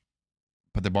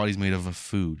 But their body's made of a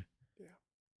food. Yeah.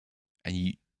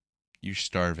 And you're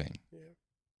starving. Yeah.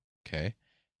 Okay?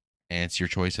 And it's your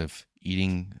choice of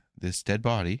eating this dead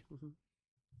body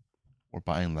or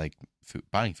buying food.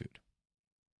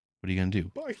 What are you gonna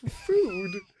do? Buying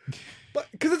food, but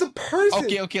because it's a person.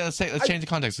 Okay. Let's change the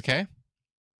context. Okay.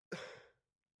 You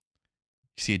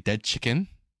see a dead chicken,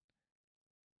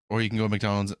 or you can go to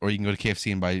McDonald's, or you can go to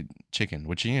KFC and buy chicken.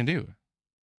 What you gonna do?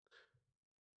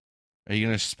 Are you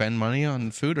gonna spend money on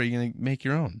food, or are you gonna make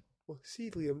your own? Well, see,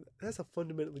 Liam, that's a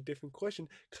fundamentally different question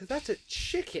because that's a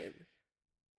chicken.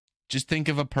 Just think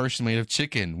of a person made of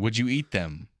chicken. Would you eat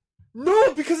them?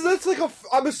 No, because that's like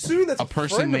I'm assuming that's a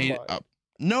person made.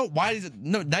 No, why is it?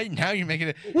 No, now you're making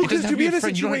it. Well, it doesn't have to be a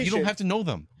friend. Situation. You don't have to know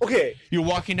them. Okay. You're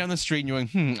walking down the street and you're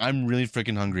going, I'm really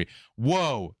freaking hungry.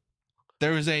 Whoa.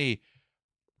 There's a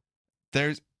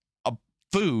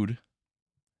food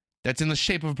that's in the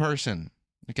shape of a person.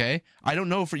 Okay? You don't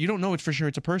know it for sure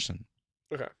it's a person.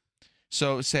 Okay.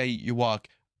 So say you walk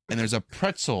and there's a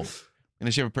pretzel in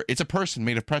the shape of it's a person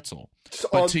made of pretzel. Just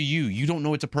but to you don't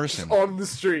know it's a person. On the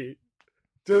street.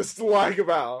 Just like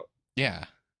about. Yeah.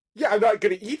 Yeah, I'm not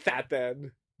gonna eat that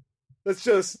then. That's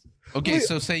just okay.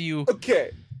 So say you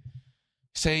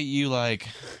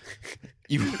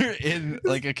you were in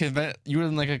like a you were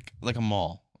in like a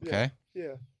mall, okay?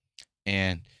 Yeah.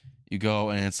 And you go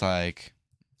and it's like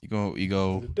you go.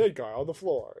 There's a dead guy on the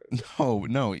floor.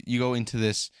 No. You go into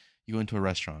a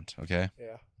restaurant, okay?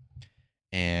 Yeah.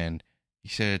 And you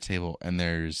sit at a table and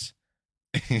there's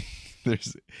a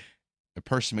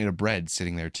person made of bread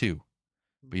sitting there too.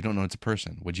 But you don't know it's a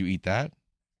person. Would you eat that?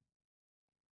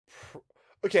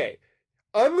 Okay.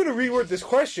 I'm going to reword this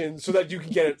question so that you can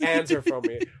get an answer from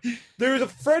me. There is a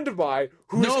friend of mine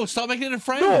who No, stop making it a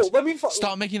friend. No, let me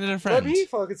stop making it a friend. Let me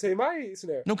fucking say my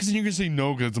scenario. No, because then you're going to say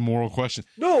no because it's a moral question.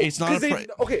 No, it's not a friend.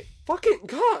 Okay, fucking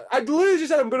God. I literally just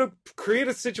said I'm going to create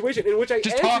a situation in which I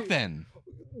just talk then.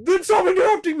 Then stop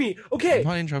interrupting me. Okay. I'm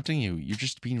not interrupting you. You're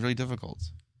just being really difficult.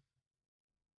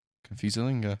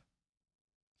 Confusing.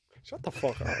 Shut the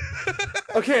fuck up.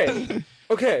 Okay.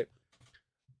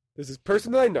 There's this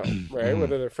person that I know, right?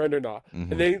 Whether they're a friend or not.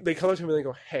 And they come up to me and they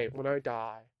go, hey, when I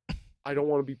die, I don't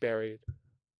want to be buried.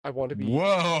 I want to be eaten.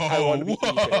 Whoa.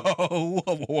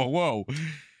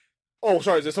 Oh,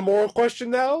 sorry, is this a moral question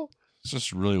now? It's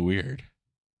just really weird.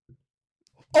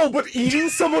 Oh, but eating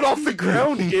someone off the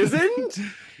ground isn't?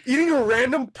 Eating a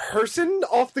random person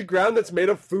off the ground that's made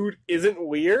of food isn't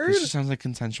weird? This just sounds like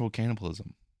consensual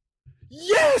cannibalism.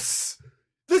 Yes!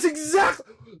 That's exactly...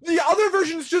 The other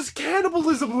version is just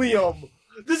cannibalism, Liam!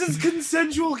 This is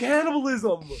consensual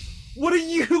cannibalism! What are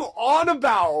you on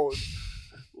about?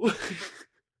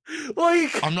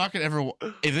 Like... I'm not gonna ever...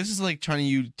 If this is like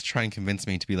trying and convince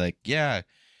me to be like, yeah,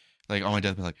 like on my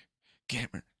deathbed, like,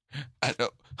 Cameron, I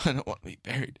don't want to be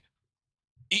buried.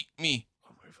 Eat me.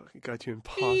 Oh my fucking god, you're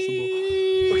impossible.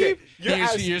 Okay, you're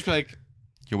just like,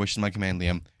 your wish is my command,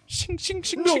 Liam. Shing, shing,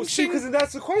 shing, no, shing, see, shing. because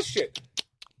that's the question.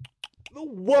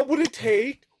 What would it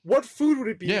take? What food would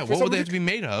it be? Yeah, what would they have to be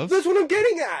made of? That's what I'm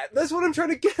getting at. That's what I'm trying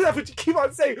to get at, but you keep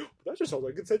on saying, that just sounds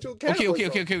like consensual cannibalism.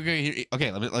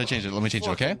 Okay, let me change it,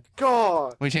 okay?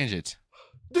 God. Let me change it.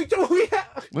 Let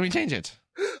me change it.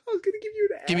 I was going to give you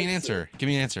an answer. Give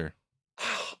me an answer.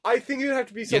 I think it would have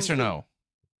to be something. Yes or no?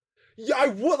 Yeah, I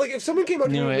would. Like, if someone came up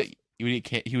to me...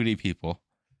 He would eat people.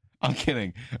 I'm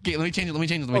kidding. Okay, let me change it,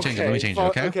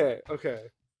 Okay.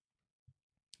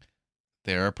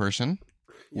 They're a person.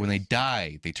 When they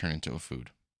die, they turn into a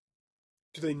food.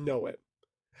 Do they know it?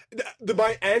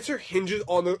 My answer hinges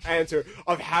on the answer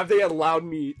of have they allowed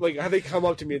me, like, have they come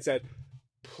up to me and said,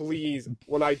 please,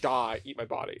 when I die, eat my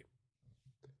body.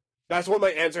 That's what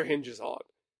my answer hinges on.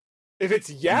 If it's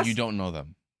yes... You don't know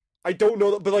them. I don't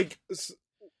know them, but, like,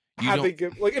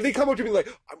 if they come up to me like,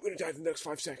 I'm going to die in the next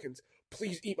 5 seconds,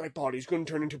 please eat my body, it's going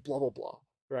to turn into blah, blah, blah,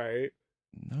 right?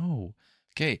 No.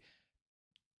 Okay.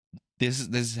 This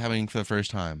is happening for the first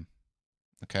time.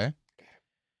 Okay?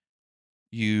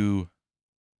 You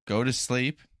go to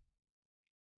sleep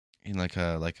in like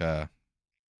a what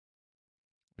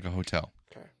like a hotel.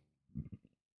 Okay.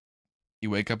 You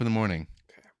wake up in the morning.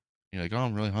 Okay. You're like, oh,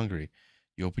 I'm really hungry.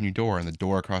 You open your door, and the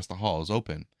door across the hall is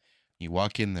open. You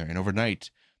walk in there, and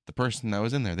overnight, the person that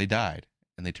was in there, they died,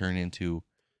 and they turn into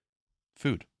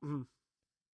food. Mm.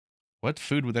 What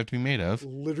food would that be made of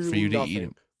Literally for you to nothing. eat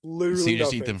them? Literally So you just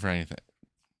nothing. eat them for anything.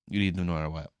 You'd eat them no matter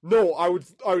what. No, I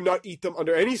would not eat them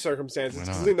under any circumstances. Why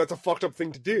Because not? I think that's a fucked up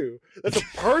thing to do. That's a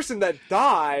person that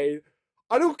died.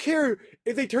 I don't care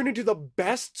if they turn into the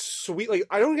best sweet, like,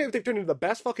 I don't care if they turn into the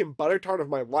best fucking butter tart of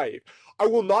my life. I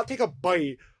will not take a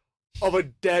bite of a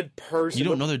dead person. You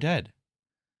don't know they're dead.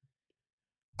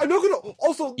 I'm not gonna,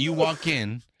 also... You walk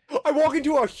in. I walk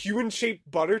into a human-shaped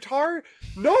butter tart?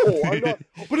 No, I'm not.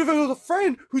 But if it was a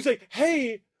friend who's like,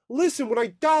 hey, listen, when I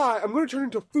die, I'm going to turn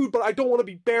into food, but I don't want to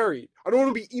be buried. I don't want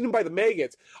to be eaten by the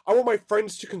maggots. I want my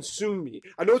friends to consume me.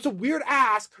 I know it's a weird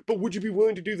ask, but would you be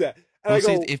willing to do that? And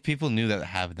Well, I go, if people knew that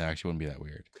happened, that actually wouldn't be that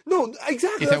weird. no,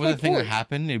 exactly. If That's that was my the thing that point.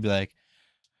 happened, it'd be like,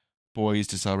 boys,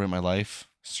 to celebrate my life,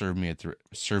 serve me at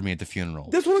the funeral.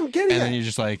 That's what I'm getting And at. then you're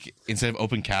just like, instead of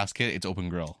open casket, it's open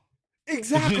grill.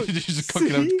 Exactly. Just cook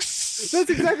it up. See? That's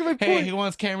exactly my point. Hey, who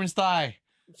wants Cameron's thigh?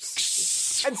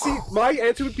 And see, my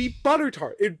answer would be butter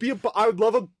tart. It'd be I would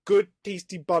love a good,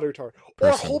 tasty butter tart, or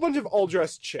a Person. whole bunch of all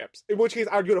dressed chips. In which case,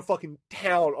 I'd go to fucking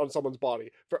town on someone's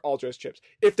body for all dressed chips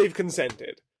if they've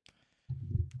consented.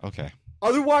 Okay.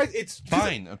 Otherwise, it's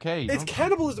Fine. Okay. It's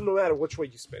cannibalism, no matter which way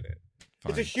you spin it.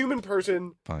 Fine. It's a human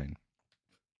person. Fine.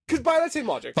 Because by that same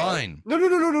logic, Fine.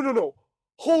 No.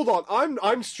 Hold on,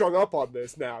 I'm strung up on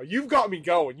this now. You've got me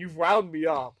going. You've wound me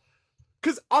up.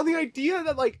 Because on the idea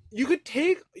that, like, you could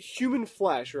take human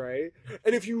flesh, right?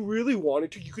 And if you really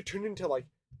wanted to, you could turn it into, like,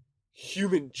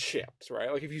 human chips,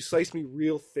 right? Like, if you sliced me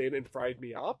real thin and fried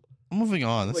me up. Moving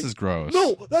on. This Like, is gross.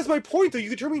 No, that's my point, though.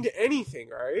 You could turn me into anything,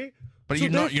 right? But So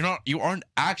you aren't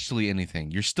actually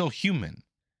anything. You're still human.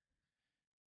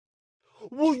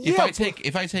 Well, yeah.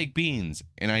 If I take beans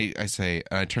and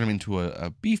I turn them into a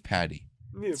beef patty,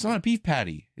 it's not a beef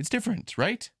patty. It's different,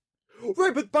 right?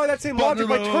 Right, but by that same logic,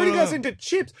 by turning us into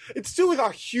chips, it's still like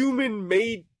a human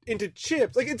made into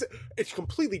chips. Like, it's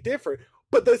completely different.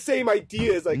 But the same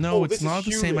idea is like, no, oh, it's this not is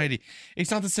the human. same idea.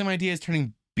 It's not the same idea as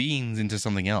turning beans into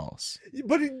something else.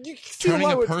 But you still Turning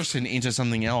a allow it- person into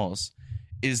something else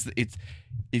is if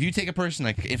you take a person,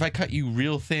 like if I cut you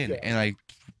real thin Yeah. and I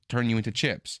turn you into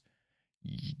chips,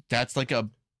 that's like a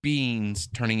beans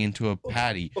turning into a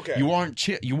patty. Okay. You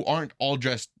aren't all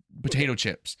dressed potato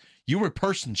chips. You were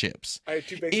person chips. I had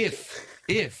two basic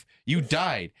If you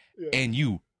died Yeah. and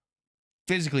you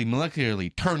physically,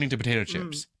 molecularly turned into potato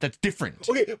chips, that's different.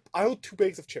 Okay, I hold 2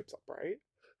 bags of chips up, right?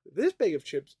 This bag of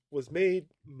chips was made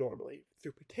normally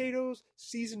through potatoes,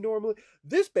 seasoned normally.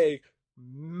 This bag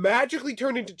magically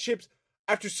turned into chips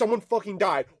after someone fucking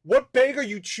died. What bag are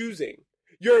you choosing?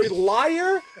 You're a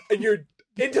liar and you're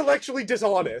intellectually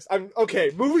dishonest. I'm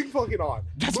okay. Moving fucking on.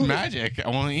 That's Moving- magic. I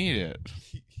want to eat it.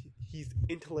 He's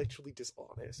intellectually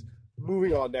dishonest.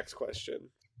 Moving on. Next question.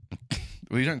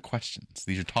 Well, these aren't questions.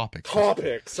 These are topics.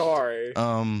 Topic. Sorry.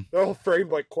 They're all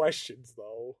framed like questions,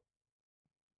 though.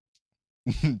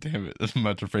 Damn it. I'm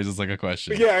about to phrase this like a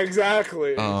question. Yeah,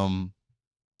 exactly.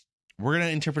 We're going to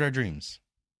interpret our dreams.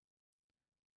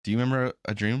 Do you remember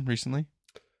a dream recently?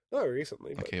 Not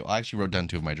recently. But... Okay, well, I actually wrote down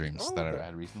 2 of my dreams Oh, that okay. I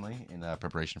had recently in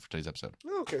preparation for today's episode.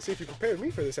 Okay, see if you prepared me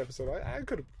for this episode. I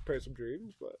could have prepared some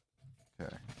dreams, but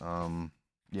Okay.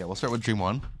 Yeah, we'll start with dream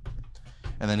 1.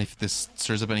 And then if this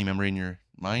stirs up any memory in your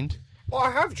mind. well, I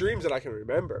have dreams that I can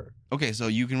remember. Okay, so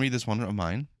you can read this one of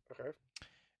mine. Okay.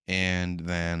 And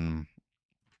then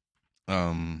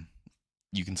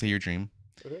you can say your dream.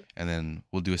 Okay. And then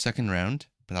we'll do a second round,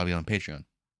 but that'll be on Patreon.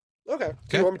 Okay. Okay.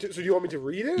 Do you want me to? So do you want me to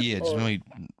read it? Yeah, just or- really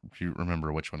if you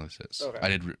remember which one this is. Okay. I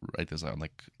did write this out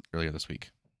like earlier this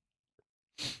week.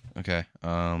 Okay.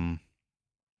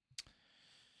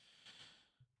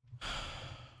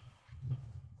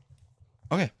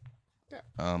 Okay.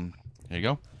 Yeah. Here you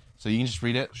go. So you can just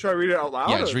read it. Should I read it out loud?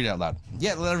 Yeah, or- just read it out loud.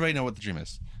 Yeah, let everybody know what the dream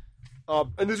is.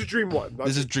 And this is dream 1. not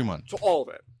This is dream- dream 1. so all of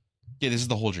it. Yeah, this is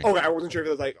the whole dream. Okay, I wasn't sure if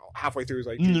it was like halfway through. It was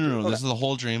like dream No. two. Okay. This is the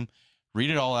whole dream. Read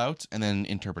it all out and then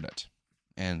interpret it.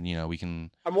 And, we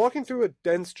can... I'm walking through a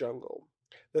dense jungle.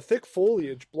 The thick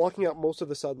foliage blocking out most of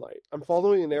the sunlight. I'm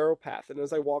following a narrow path, and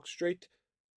as I walk,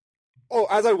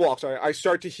 I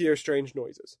start to hear strange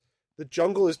noises. The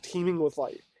jungle is teeming with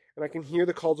life, and I can hear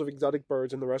the calls of exotic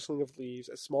birds and the rustling of leaves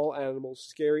as small animals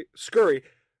scurry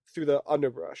through the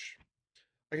underbrush.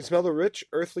 I can smell the rich,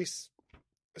 earthly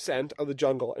scent of the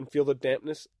jungle and feel the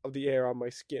dampness of the air on my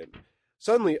skin.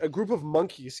 Suddenly, a group of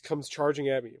monkeys comes charging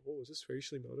at me. Whoa, was this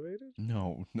racially motivated?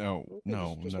 No. Okay,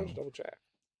 just wanted to double check.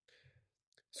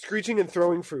 screeching and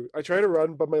throwing fruit. I try to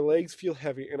run, but my legs feel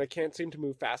heavy and I can't seem to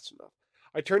move fast enough.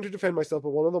 I turn to defend myself,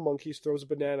 but one of the monkeys throws a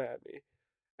banana at me.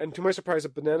 And to my surprise, a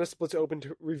banana splits open,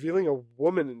 revealing a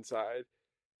woman inside.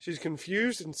 She's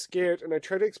confused and scared, and I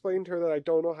try to explain to her that I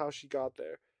don't know how she got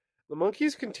there. The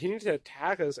monkeys continue to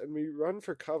attack us, and we run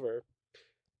for cover.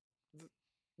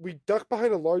 We duck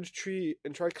behind a large tree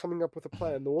and try coming up with a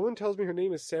plan. The woman tells me her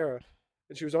name is Sarah,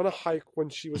 and she was on a hike when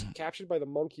she was captured by the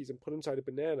monkeys and put inside a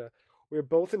banana. We are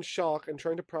both in shock and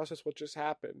trying to process what just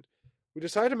happened. We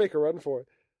decide to make a run for it,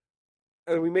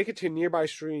 and we make it to a nearby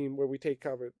stream where we take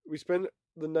cover. We spend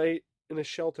the night in a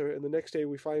shelter, and the next day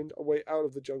we find a way out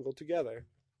of the jungle together.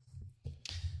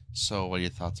 So, what are your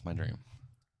thoughts on my dream?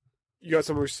 You got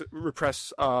some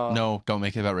repressed... No, don't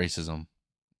make it about racism.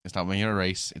 It's not making it a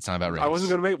race. It's not about race. I wasn't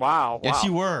going to make... Wow. Yes,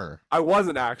 you were. I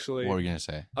wasn't, actually. What were you going to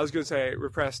say? I was going to say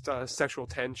repressed sexual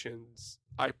tensions.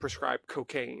 I prescribe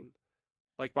cocaine.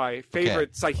 Like my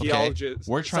favorite psychologist,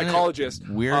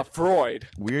 Freud.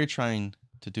 We're trying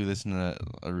to do this in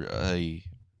a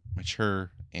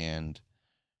mature and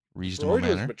reasonable Freud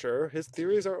manner. was mature. His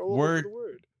theories are all over the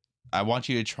word. I want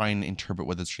you to try and interpret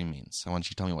what this dream means. I want you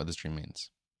to tell me what this dream means.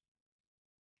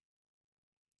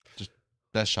 Just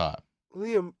best shot.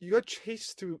 Liam, you got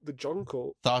chased through the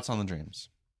jungle. Thoughts on the dreams?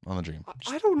 On the dream?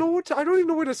 I don't know I don't even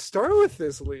know where to start with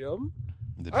this, Liam.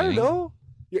 I don't know.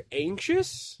 You're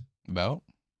anxious about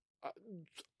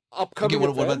upcoming. Okay,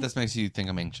 what about this makes you think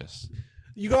I'm anxious?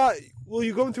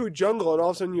 You're going through a jungle and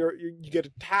all of a sudden you get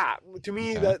attacked. To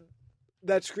me,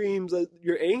 that screams that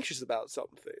you're anxious about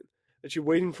something. That you're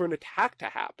waiting for an attack to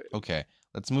happen. Okay,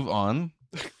 let's move on.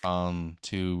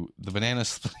 To the banana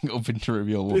splitting open to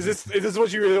reveal. Is this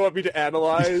what you really want me to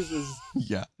analyze?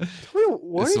 Yeah. Tell me,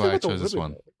 what this is why I chose this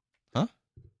one. Huh?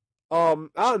 I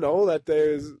don't know that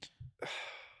there's.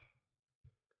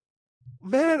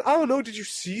 Man, I don't know. Did you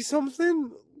see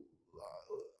something?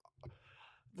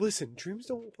 Listen, dreams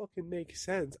don't fucking make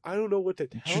sense. I don't know what to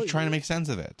tell you. You're trying to make sense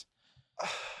of it.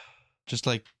 Just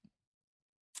like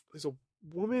there's a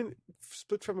woman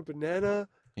split from a banana.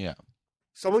 Yeah.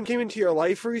 Someone came into your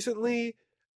life recently,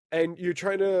 and you're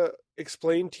trying to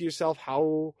explain to yourself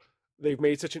how they've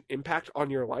made such an impact on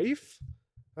your life.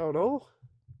 I don't know.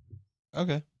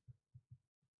 Okay.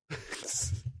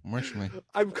 Works for me.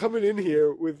 I'm coming in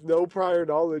here with no prior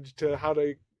knowledge to how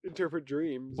to interpret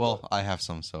dreams. Well, I have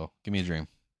some, so give me a dream.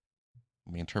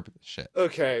 Let me interpret this shit.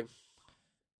 Okay.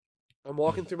 I'm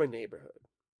walking through my neighborhood.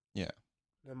 Yeah.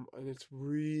 And it's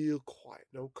real quiet.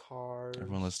 No cars.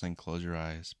 Everyone listening, close your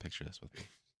eyes. Picture this with me.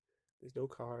 There's no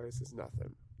cars. There's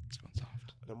nothing. It's going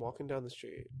soft. And I'm walking down the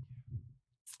street.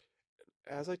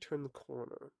 As I turn the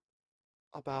corner,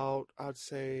 about, I'd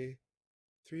say,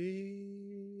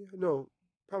 probably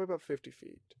about 50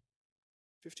 feet.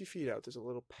 50 feet out, there's a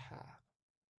little path.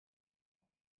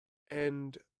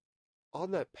 And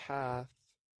on that path,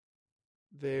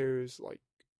 there's, like,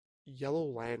 yellow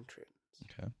lanterns.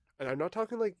 Okay. And I'm not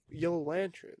talking, like, yellow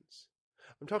lanterns.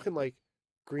 I'm talking, like,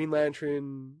 Green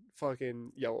Lantern,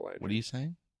 fucking yellow lantern. What are you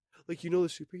saying? Like, you know the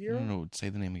superhero? No, say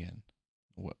the name again.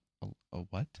 What? A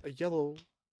what? A yellow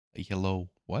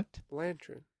what?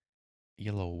 lantern.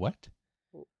 Yellow what?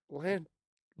 Lantern.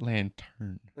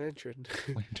 Lantern.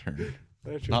 Lantern.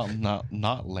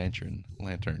 Not lantern.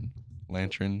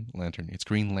 Lantern. It's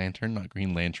Green Lantern, not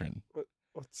Green Lantern.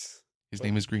 His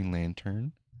name is Green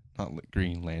Lantern, not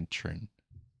Green Lantern.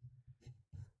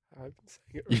 I've been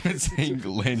saying it. You've been saying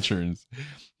lanterns.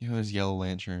 You know, there's yellow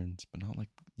lanterns, but not like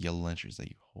yellow lanterns that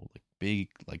you hold, like big,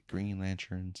 like green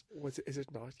lanterns. Is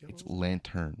it not yellow? It's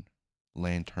lantern.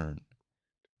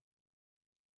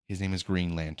 His name is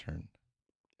Green Lantern.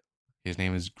 His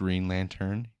name is Green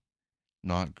Lantern,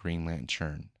 not Green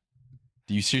Lantern.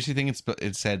 Do you seriously think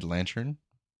it said lantern?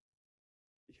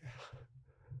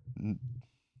 Yeah.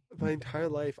 My entire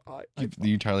life,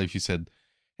 the entire life you said,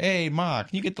 "Hey, Ma,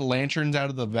 can you get the lanterns out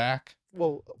of the back?"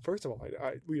 Well, first of all,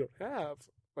 we don't have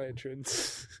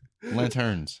lanterns.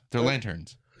 Lanterns. They're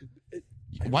lanterns.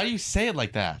 Why do you say it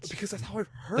like that? Because that's how I've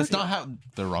heard. That's not how.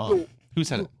 They're wrong. No, Who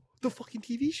said it? The fucking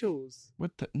TV shows.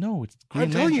 What the? No, it's Green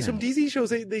Lantern. I'm telling you, some DC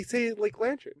shows they say it like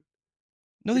lantern.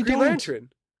 No, they Green don't. Lantern.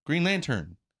 Green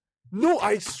Lantern. No,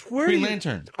 I swear. Green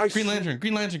Lantern. Green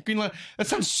Lantern. That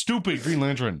sounds stupid. Green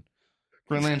Lantern.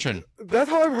 Green Lantern. That's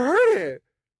how I've heard it.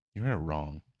 You heard it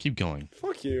wrong. Keep going.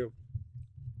 Fuck you.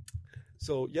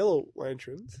 So, yellow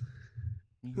lanterns.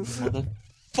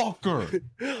 Motherfucker.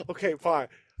 Okay, fine.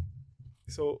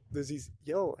 So, there's these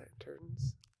yellow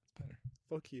lanterns. Better.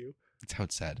 Fuck you. That's how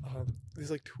it's said.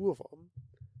 There's like two of them.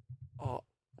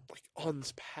 Like on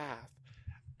this path.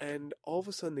 And all of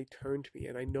a sudden they turn to me.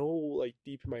 And I know, like,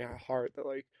 deep in my heart that,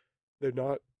 like, they're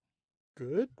not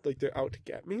good, like they're out to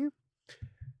get me,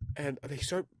 and they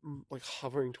start like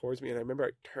hovering towards me, and I remember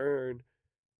I turn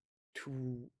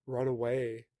to run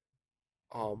away,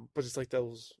 but it's like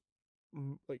those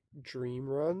like dream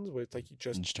runs where it's like you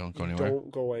just don't go you anywhere.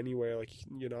 don't go anywhere, like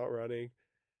you're not running,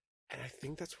 and I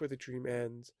think that's where the dream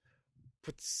ends.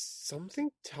 But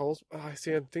something tells I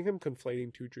think I'm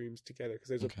conflating two dreams together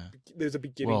because there's a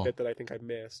beginning bit that I think I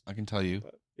missed. I can tell you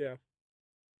But, yeah.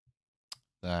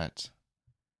 that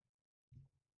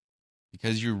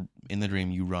because you're in the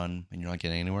dream, you run and you're not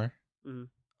getting anywhere.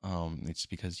 Mm-hmm. It's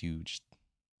because you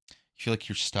feel like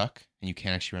you're stuck and you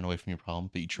can't actually run away from your problem,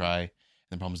 but you try, and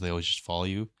the problems, they always just follow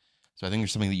you. So I think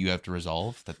there's something that you have to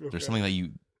resolve. That there's something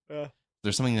that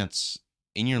there's something that's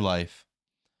in your life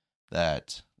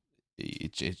that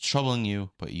it's troubling you,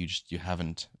 but you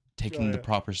haven't taken the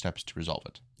proper steps to resolve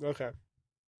it. Okay.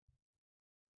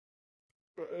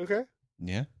 Okay.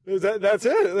 Yeah. That's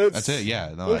it. That's it.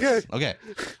 Yeah. No, okay. Okay.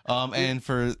 And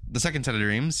for the second set of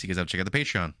dreams, you guys have to check out the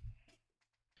Patreon.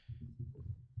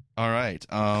 All right.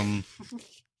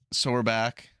 So we're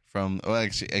back from. Well,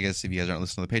 actually, I guess if you guys aren't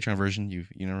listening to the Patreon version, you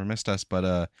never missed us. But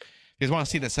if you guys want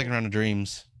to see that second round of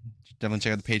dreams, definitely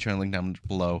check out the Patreon link down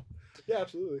below. Yeah,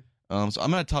 absolutely. So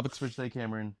I'm at topics for today,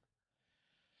 Cameron.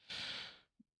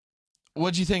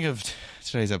 What did you think of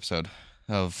today's episode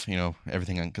of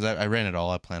everything? Because I ran it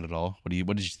all, I planned it all. What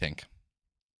did you think?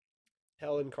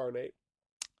 Hell incarnate.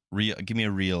 Give me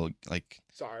a real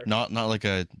Sorry. Not like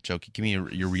a joke. Give me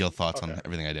your real thoughts on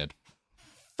everything I did.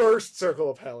 First circle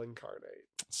of hell incarnate.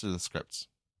 So the scripts.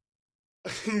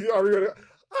 Are we gonna?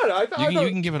 I don't know. You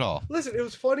can give it all. Listen, it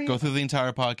was funny. Go through the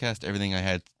entire podcast, everything I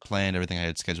had planned, everything I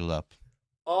had scheduled up.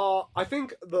 I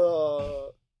think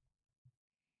the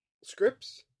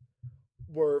scripts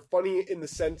were funny in the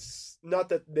sense, not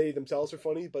that they themselves are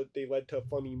funny, but they led to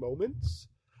funny moments.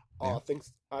 I think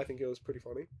it was pretty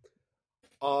funny.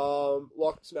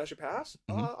 Lock, Smash, or Pass.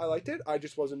 I liked it. I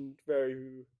just wasn't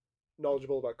very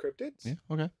knowledgeable about cryptids. Yeah.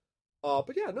 Okay.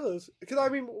 But yeah, no, because I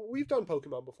mean, we've done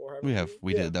Pokemon before, haven't we? We have.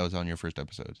 We did. That was on your first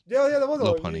episode. Yeah, that was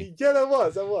Lopunny. Yeah, that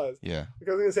was. Yeah.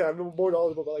 Because I was gonna say I'm more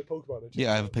knowledgeable about like Pokemon.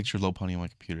 Yeah, I have a picture of Lopunny on my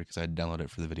computer because I downloaded it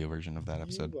for the video version of that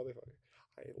episode.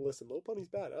 Listen, Lopunny's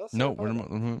badass. No, we're not.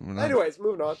 Anyways,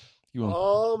 moving on. You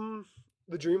won't.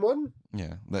 The dream one.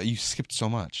 Yeah, you skipped so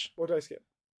much. What did I skip?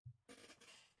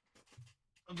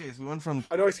 Okay, so we went from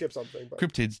I know I skipped something, but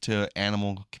cryptids to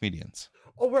animal comedians.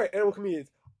 Oh right, animal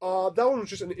comedians. That one was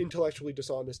just an intellectually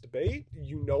dishonest debate.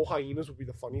 Hyenas would be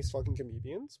the funniest fucking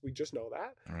comedians. We just know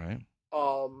that. All right.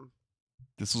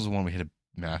 This was the one we had a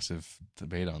massive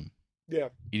debate on. Yeah.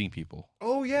 Eating people.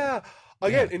 Oh yeah.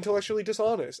 Again, intellectually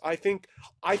dishonest. I think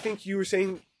you were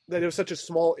saying that it was such a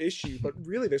small issue, but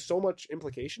really there's so much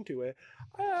implication to it.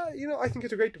 I think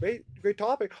it's a great debate, great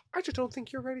topic. I just don't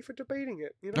think you're ready for debating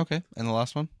it. Okay, and the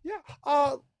last one? Yeah.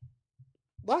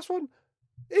 Last one,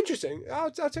 interesting.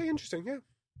 I'd say interesting. Yeah.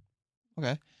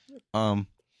 Okay. I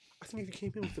think if you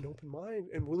came in with an open mind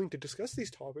and willing to discuss these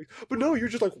topics, but no, you're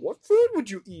just like, what food would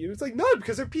you eat? It's like, none,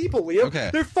 because they're people, Liam. Okay.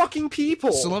 They're fucking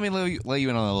people. So let me let you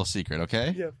in on a little secret,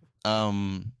 okay? Yeah.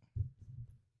 I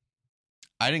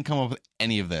didn't come up with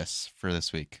any of this for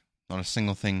this week. Not a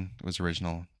single thing was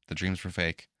original. The dreams were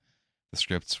fake. The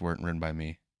scripts weren't written by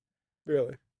me.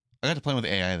 Really? I got to play with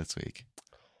AI this week.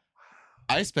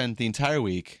 I spent the entire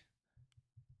week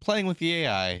playing with the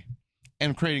AI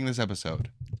and creating this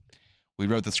episode. We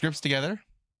wrote the scripts together.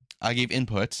 I gave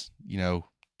input,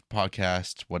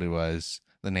 podcast, what it was,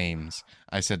 the names.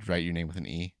 I said, write your name with an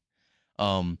E.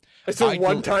 So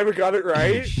one time I got it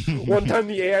right. One time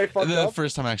the AI fucked up. The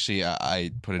first time, actually,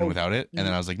 I put it in without it, and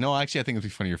then I was like, no, actually, I think it'd be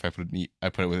funnier if I put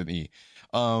it with an E.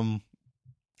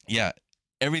 Yeah,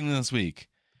 everything this week,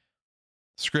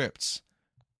 scripts,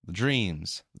 the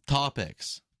dreams, the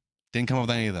topics, didn't come up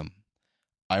with any of them.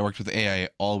 I worked with AI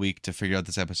all week to figure out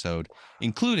this episode,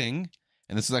 including,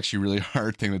 and this is actually a really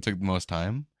hard thing that took the most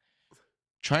time,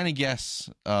 trying to guess.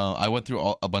 I went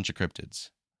through a bunch of cryptids.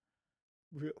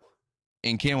 Real.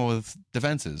 And came up with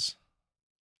defenses,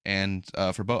 and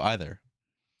for both either,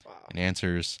 and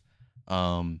answers.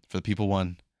 For the people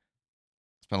one,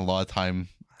 spent a lot of time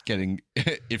getting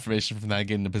information from that,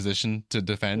 getting in a position to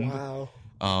defend. Wow.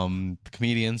 The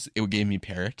comedians, it gave me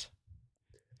parrot.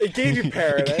 It gave you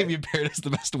parrot. It gave me parrot as the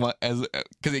best one,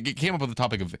 because it came up with the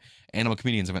topic of animal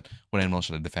comedians. I went, what animal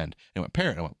should I defend? And it went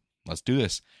parrot. I went, let's do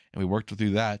this, and we worked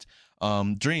through that.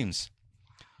 Dreams.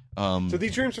 So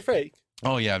these dreams are fake.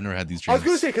 Oh yeah, I've never had these dreams. I was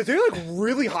gonna say, because they're like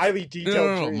really highly detailed.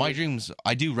 No. Dreams. My dreams,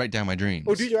 I do write down my dreams.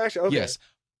 Oh, do you actually? Okay. Yes,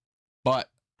 but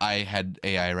I had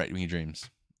AI write me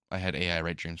dreams. I had AI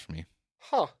write dreams for me.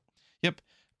 Huh. Yep.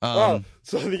 So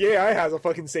the AI has a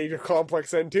fucking savior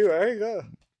complex then too, eh? Yeah.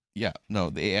 Yeah, no,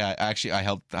 the AI actually I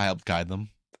helped guide them.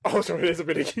 Oh, so it is a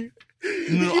bit of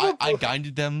No, I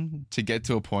guided them to get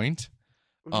to a point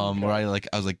where I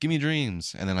was like, give me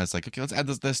dreams, and then I was like, okay, let's add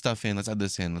this stuff in, let's add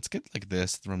this in, let's get like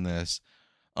this from this,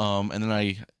 and then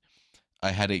I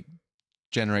had it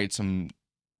generate some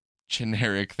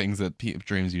generic things that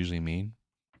dreams usually mean,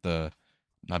 the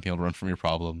not being able to run from your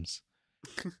problems,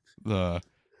 the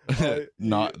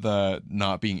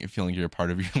not feeling you're a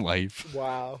part of your life.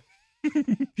 Wow.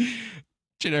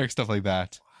 Generic stuff like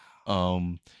that.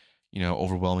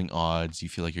 Overwhelming odds, you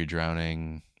feel like you're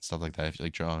drowning, stuff like that. If you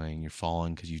like drowning, you're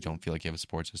falling because you don't feel like you have a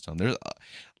support system. There's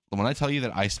when I tell you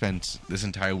that I spent this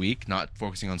entire week not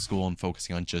focusing on school and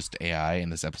focusing on just AI in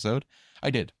this episode,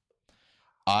 I did.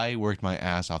 I worked my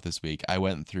ass off this week. I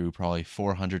went through probably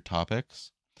 400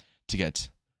 topics to get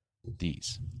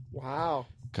these. Wow.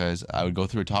 Because I would go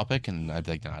through a topic and I'd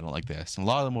be like, no, I don't like this. And a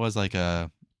lot of them was like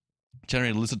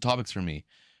generate a list of topics for me.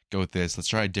 Go with this. Let's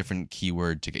try a different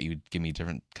keyword to give me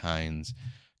different kinds.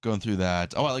 Going through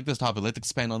that. Oh, I like this topic. Let's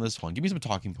expand on this one. Give me some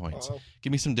talking points. Wow.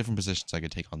 Give me some different positions I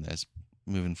could take on this.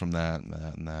 Moving from that and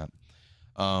that and that.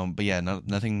 But yeah,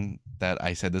 nothing that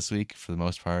I said this week for the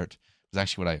most part was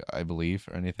actually what I believe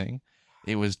or anything.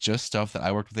 It was just stuff that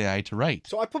I worked with AI to write.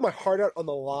 So I put my heart out on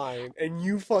the line, and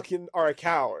you fucking are a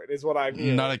coward, is what I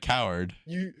mean. Not a coward.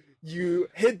 You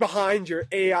hid behind your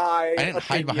AI. I didn't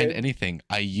hide behind anything.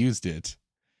 I used it.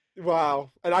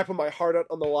 Wow. And I put my heart out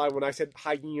on the line when I said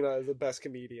Hyena is the best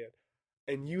comedian.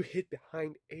 And you hid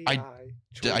behind AI.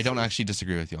 I don't actually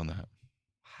disagree with you on that.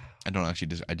 I don't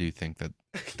actually I do think that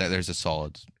there's a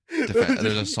solid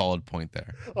there's a solid point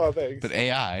there. Oh, thanks. But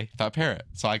AI thought parrot.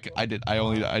 So I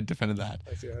defended that.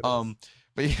 I see how it is.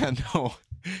 But yeah, no.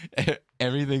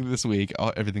 Everything this week,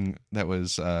 everything that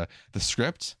was the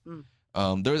script,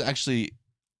 there was actually,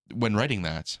 when writing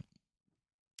that,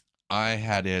 I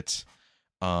had it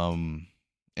and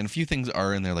a few things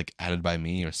are in there like added by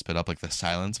me or spit up, like the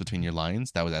silence between your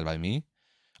lines, that was added by me,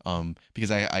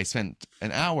 because I spent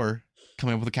an hour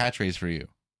coming up with a catchphrase for you.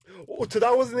 Oh, so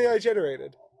that wasn't AI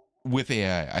generated? With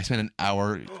AI. I spent an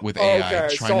hour with AI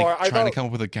trying to come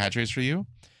up with a catchphrase for you,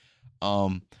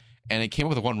 and it came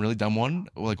up with one really dumb one,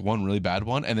 like one really bad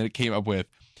one, and then it came up with,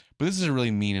 but this is a really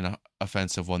mean and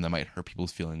offensive one that might hurt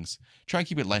people's feelings. Try and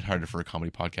keep it lighthearted for a comedy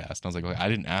podcast. And I was like, I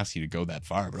didn't ask you to go that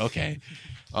far, but okay.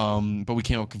 But we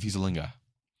came up with Confusalinga.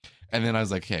 And then I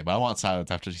was like, okay, but I want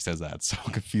silence after she says that. So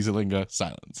Confusalinga,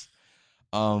 silence.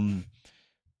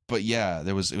 But yeah,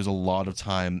 it was a lot of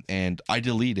time, and I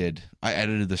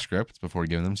edited the script before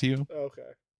giving them to you.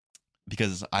 Okay.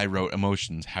 Because I wrote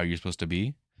emotions, how you're supposed to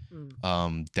be.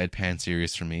 Deadpan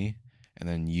serious for me. And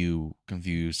then you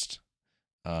confused,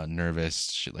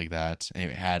 nervous, shit like that,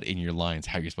 and it had in your lines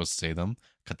how you're supposed to say them.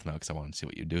 Cut them out because I wanted to see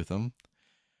what you do with them,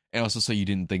 and also so you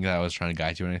didn't think that I was trying to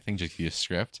guide you or anything, just give you a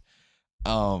script.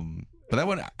 But that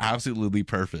went absolutely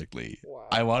perfectly. Wow.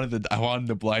 I wanted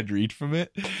the blind read from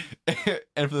it,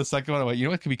 and for the second one, I went, you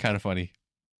know what could be kind of funny?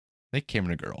 Make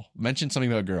Cameron a girl. Mention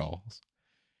something about girls.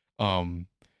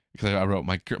 Because I wrote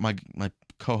my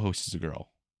co-host is a girl.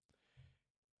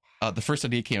 The first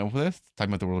idea I came up with,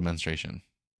 talking about the world of menstruation.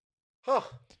 Huh.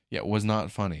 Yeah, it was not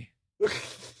funny.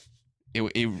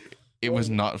 It was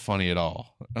not funny at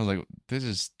all. I was like, this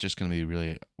is just going to be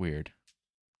really weird.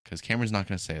 Because Cameron's not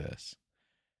going to say this.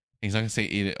 He's not going to say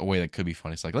it a way that could be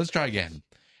funny. It's like, let's try again.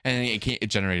 And it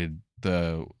generated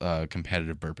the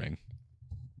competitive burping.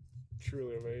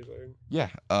 Truly amazing. Yeah.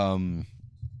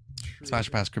 Smash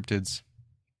Pass Cryptids.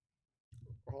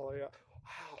 Oh, yeah.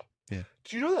 Wow. Yeah.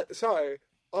 Did you know that? Sorry.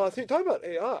 Talking about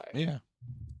AI. Yeah.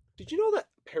 Did you know that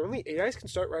apparently AIs can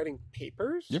start writing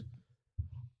papers? Yep.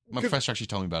 My professor actually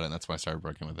told me about it, and that's why I started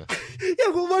working with it. Yeah,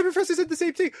 well, my professor said the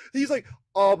same thing. He's like,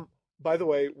 by the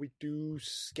way, we do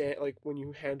scan, like, when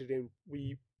you hand it in,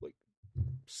 we, like,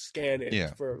 scan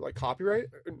it for, like, copyright.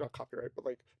 Not copyright, but,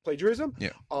 like, plagiarism.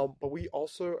 Yeah. But we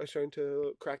also are starting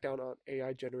to crack down on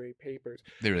AI-generated papers.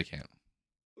 They really can't.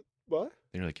 What?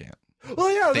 They really can't.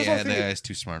 Well, yeah, the AI is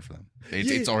too smart for them.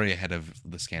 It's already ahead of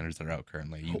the scanners that are out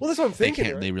currently. Well, that's what I'm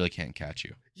thinking. They really can't catch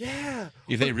you. Yeah.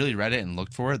 If they really read it and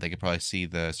looked for it, they could probably see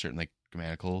the certain like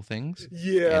grammatical things.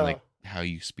 Yeah. And like how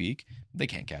you speak. They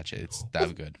can't catch it. It's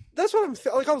that good. That's what I'm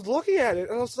like. I was looking at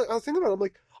it and I was thinking about it. I'm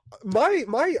like,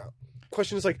 my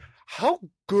question is like, how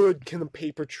good can the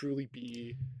paper truly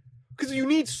be? Because you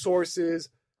need sources.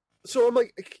 So I'm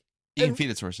like, you can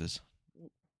feed it sources.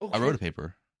 Okay. I wrote a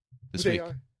paper this week.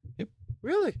 AI? Yep.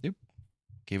 Really? Yep.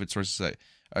 Gave it sources.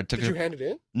 I took. Did you hand it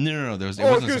in? No. There was. I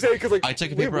was gonna say because like I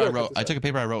took a paper I wrote.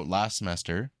 I wrote last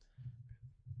semester,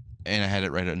 and I had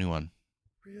it write a new one.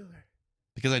 Really?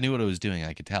 because I knew what I was doing.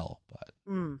 I could tell,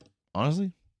 but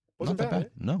honestly, Wasn't not that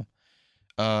bad, bad.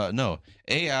 No. No.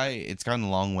 AI, it's gotten a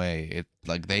long way. It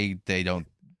like they don't.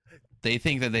 They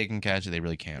think that they can catch it. They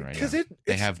really can't right now. Because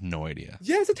they have no idea.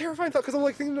 Yeah, it's a terrifying thought. Because I'm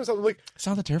like thinking to myself, I'm like, it's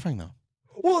not that terrifying though.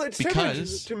 Well, it's terrifying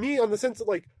to me on the sense that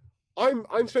like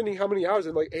I'm spending how many hours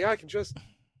and like AI can just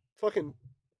fucking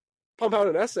pump out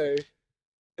an essay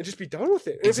and just be done with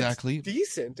it. And exactly. If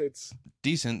it's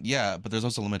decent, yeah, but there's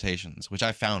also limitations, which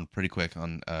I found pretty quick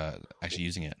on actually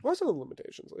using it. What are some of the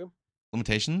limitations, Liam?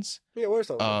 Limitations? Yeah, what are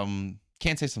some of them?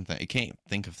 Can't say something. It can't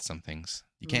think of some things.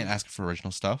 You can't ask for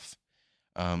original stuff.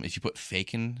 If you put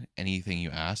fake in anything you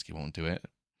ask, it won't do it.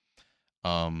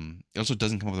 It also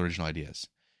doesn't come up with original ideas.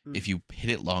 If you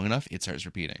hit it long enough, it starts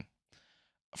repeating.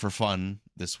 For fun,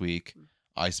 this week,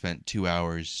 I spent 2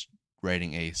 hours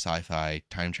writing a sci-fi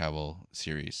time travel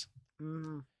series.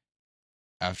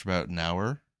 After about an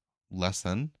hour, less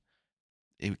than,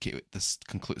 it came the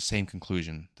same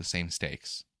conclusion, the same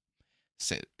stakes.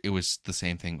 It was the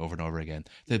same thing over and over again.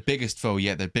 The biggest foe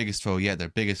yet, the biggest foe yet, the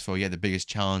biggest foe yet, the biggest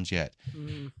challenge yet.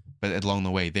 But along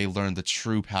the way, they learned the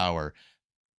true power.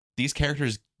 These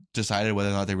characters decided whether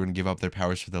or not they were going to give up their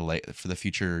powers for the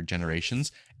future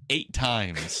generations 8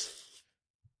 times.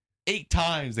 8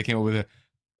 times they came up with it.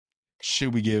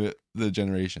 Should we give it the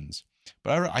generations?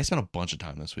 But I spent a bunch of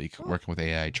time this week working with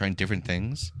AI, trying different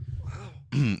things.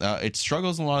 It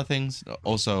struggles in a lot of things.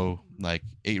 Also, like,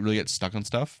 it really gets stuck on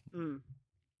stuff.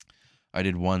 I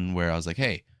did one where I was like,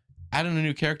 hey, add in a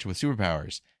new character with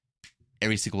superpowers.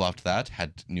 Every sequel after that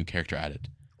had new character added.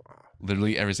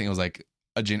 Literally every single was like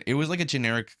it was like a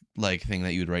generic like thing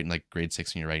that you would write in like grade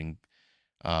 6 when you're writing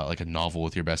like a novel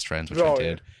with your best friends, which I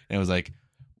did. Yeah. And it was like,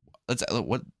 this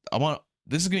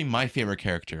is gonna be my favorite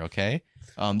character, okay?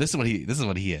 This is what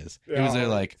he is. Yeah. It was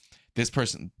like this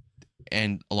person,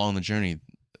 and along the journey,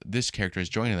 this character is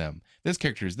joining them. This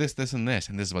character is this, and this,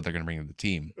 and this is what they're gonna bring to the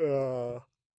team.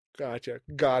 Gotcha.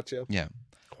 Yeah.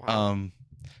 Wow.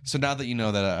 So now that you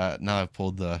know that, now I've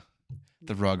pulled the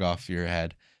rug off your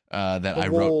head, that the I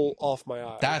wool off my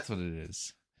eyes. That's what it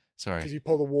is. Sorry. Because you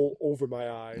pull the wool over my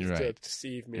eyes to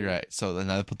deceive me. You're right. So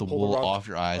then I put the wool off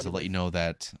your eyes to let you know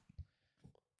that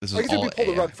this is I guess all. I pull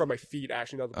the rug from my feet.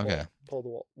 Actually, not the okay. Pull the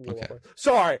wool. Okay.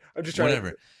 Sorry, I'm just trying.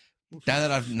 Whatever.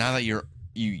 Now that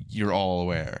you're all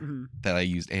aware that I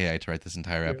used AI to write this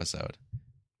entire episode.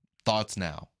 Thoughts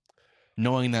now,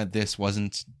 knowing that this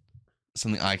wasn't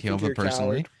something I came up with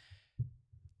personally. Coward.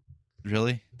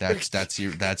 Really? That's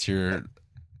your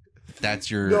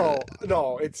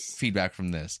no, it's feedback from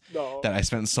this. No. That I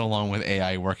spent so long with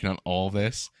AI working on all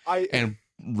this and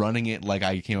running it like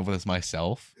I came up with this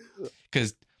myself.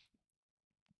 Because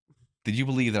did you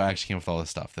believe that I actually came up with all this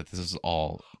stuff? That this is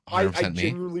all 100% I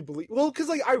genuinely believe. Well, because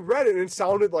like I read it and it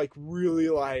sounded like really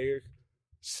like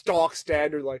stock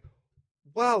standard. Like,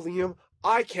 wow, Liam,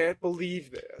 I can't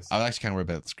believe this. I was actually kind of worried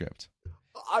about the script.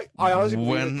 I honestly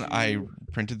when I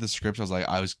printed the script, I was like,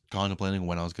 I was contemplating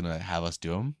when I was gonna have us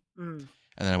do them, and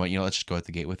then I went, let's just go at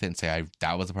the gate with it and say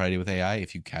that was the part I did with AI.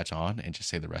 If you catch on, and just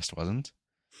say the rest wasn't.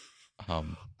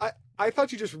 I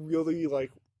thought you just really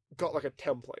like got like a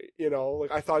template,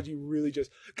 like I thought you really just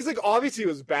because like obviously it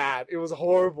was bad, it was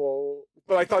horrible,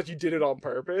 but I thought you did it on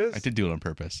purpose. I did do it on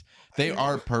purpose. They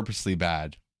are purposely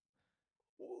bad.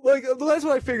 Like that's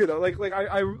what I figured though. Like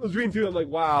I was reading through. I'm like,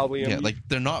 wow, Liam. Yeah, like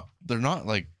they're not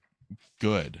like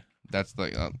good. That's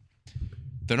like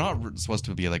they're not supposed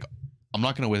to be like. I'm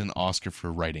not going to win an Oscar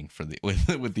for writing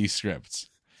with these scripts.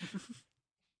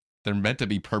 They're meant to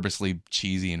be purposely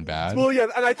cheesy and bad. Well, yeah,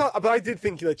 and but I did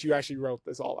think that you actually wrote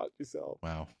this all out yourself.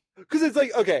 Wow. Because it's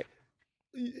like okay,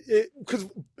 because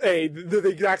they're the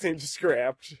exact same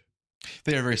script.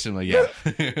 They are very similar. Yeah.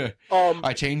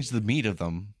 I changed the meat of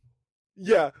them.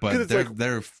 Yeah, but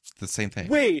they're the same thing.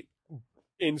 Wait,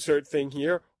 insert thing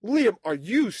here. Liam, are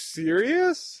you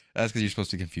serious? That's because you're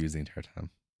supposed to confuse the entire time.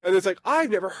 And it's like,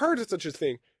 I've never heard of such a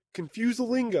thing. Confuse the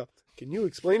lingo. Can you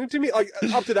explain it to me? Like,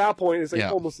 up to that point, it's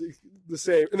like almost the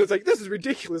same. And it's like, this is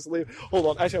ridiculous, Liam. Hold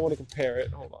on. Actually, I want to compare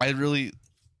it. Hold on.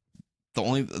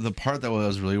 The part that I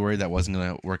was really worried that wasn't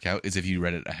going to work out is if you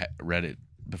read it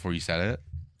before you said it.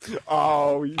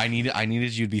 Oh, I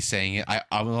needed you to be saying it.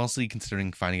 I was honestly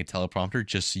considering finding a teleprompter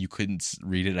just so you couldn't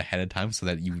read it ahead of time, so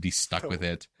that you would be stuck with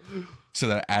it, so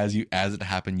that as it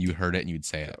happened, you heard it and you'd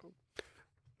say it.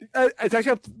 It's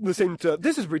actually the same.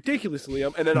 This is ridiculous,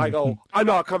 Liam. And then I go, I'm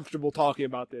not comfortable talking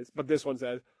about this, but this one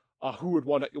says, who would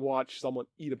want to watch someone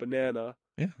eat a banana?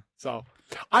 Yeah. So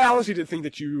I honestly did think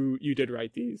that you did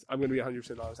write these. I'm going to be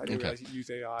 100% honest. I didn't realize you use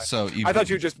AI. So I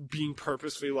thought you were just being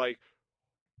purposely like,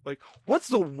 what's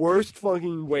the worst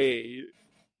fucking way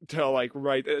to like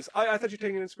write this. I thought you're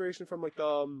taking inspiration from like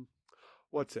the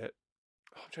what's it?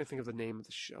 Oh, I'm trying to think of the name of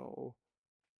the show.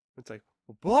 It's like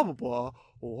blah blah blah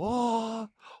blah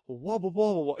blah blah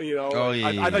blah blah. You know, Oh,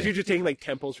 like, yeah, I thought yeah. you were just taking like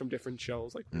tempos from different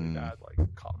shows, like really bad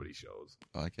like comedy shows.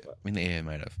 I like it. But- I mean, the AI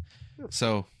might have. Yeah.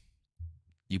 So,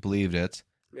 you believed it.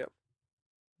 Yeah.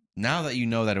 Now that you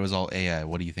know that it was all AI,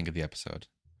 what do you think of the episode?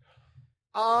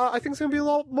 I think it's gonna be a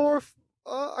lot more.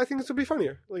 I think it's gonna be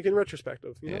funnier, like in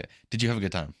retrospective. You know? Yeah. Did you have a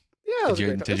good time? Yeah, it was a great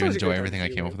time. Did It's you always a enjoy great time everything I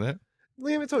with came you, up with it?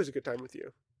 Liam, it's always a good time with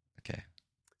you. Okay.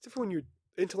 Except for when you're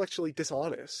intellectually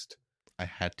dishonest. I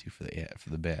had to for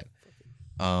the bit.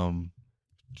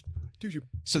 Dude, you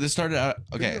So this started out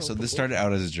okay. Yeah, So this before. started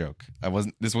out as a joke.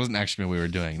 This wasn't actually what we were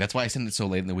doing. That's why I sent it so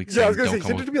late in the week. yeah, I was saying, gonna say, "Don't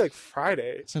send come it to be like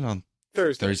Friday, with-" Sent it on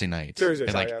Thursday. night Thursday,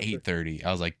 at like sorry, yeah. 8:30.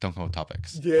 I was like, don't come with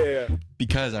topics Yeah,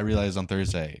 because I realized on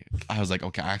Thursday I was like,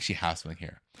 okay, I actually have something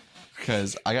here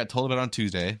because I got told about it on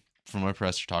Tuesday from my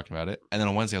professor talking about it, and then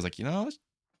on Wednesday I was like,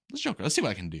 let's joke, let's see what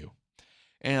I can do,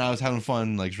 and I was having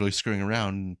fun, like really screwing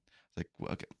around, like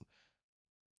well, okay,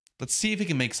 let's see if we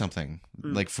can make something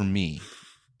like for me,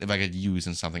 if I could use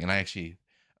in something, and I actually.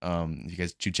 If you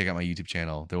guys should check out my YouTube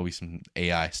channel, there will be some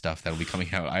AI stuff that will be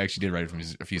coming out. I actually did write from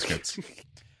a few scripts.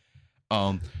 But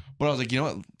I was like, you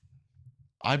know what?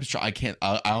 I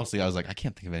honestly, I was like, I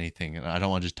can't think of anything, and I don't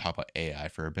want to just talk about AI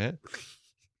for a bit.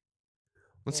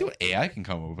 Let's see what AI can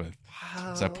come up with.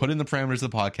 wow. So I put in the parameters of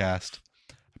the podcast.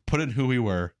 I put in who we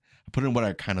were. I put in what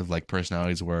our kind of like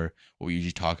personalities were, what we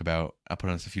usually talk about. I put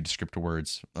in a few descriptor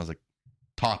words. I was like,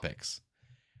 topics.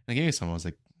 And I gave me some. I was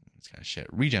like, it's kind of shit.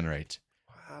 Regenerate.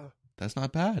 Wow. That's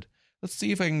not bad. Let's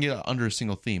see if I can get under a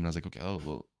single theme. And I was like, okay,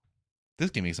 well, this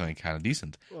gave me something kind of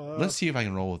decent. Wow. Let's see if I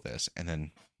can roll with this. And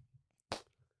then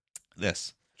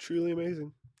this. Truly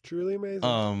amazing. Truly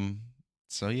amazing.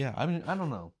 So yeah, I mean, I don't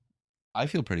know. I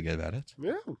feel pretty good about it.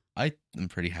 Yeah. I am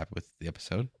pretty happy with the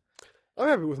episode. I'm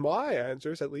happy with my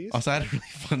answers, at least. Also, I had a really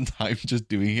fun time just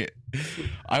doing it.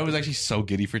 I was actually so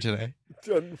giddy for today.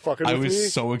 Fucking I with was me.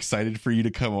 so excited for you to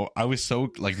come over. I was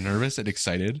so like nervous and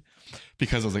excited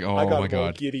because I was like, oh I got my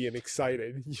god. giddy and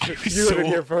excited. I was You heard it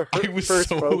here I was first,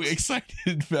 so folks.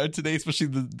 excited about today, especially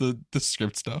the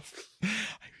script stuff. I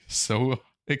was so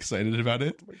excited about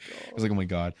it. Oh my I god. was like, oh my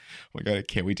god, I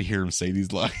can't wait to hear him say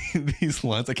these lines. These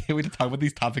lines. I can't wait to talk about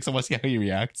these topics. I want to see how he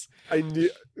reacts. I think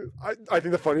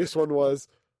the funniest one was,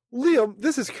 Liam,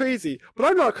 this is crazy, but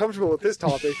I'm not comfortable with this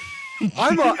topic.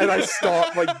 I'm not, and I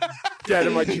stopped like dead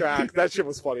in my tracks. That shit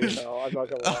was funny as hell. I'm not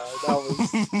gonna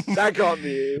lie. That got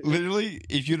me. Literally,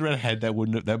 if you'd read ahead, that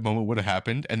moment would have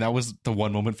happened, and that was the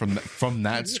one moment from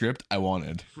that script I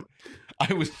wanted.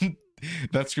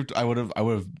 That script I would have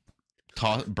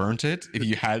burnt it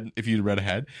if you'd read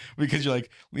ahead, because you're like,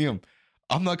 Liam,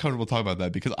 I'm not comfortable talking about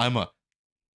that because I'm a.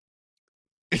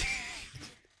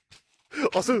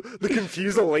 Also, the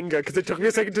confusalinga, because it took me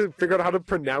a second to figure out how to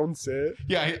pronounce it.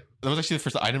 Yeah, that was actually the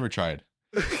first. I never tried.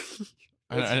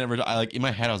 I like in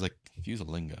my head I was like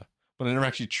confusalinga, but I never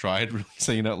actually tried really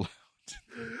saying it out loud.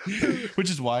 Which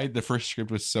is why the first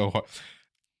script was so hard.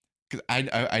 Because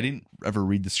I didn't ever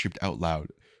read the script out loud.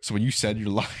 So when you said your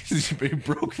lines, it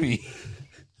broke me.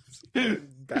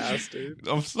 Bastard.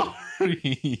 I'm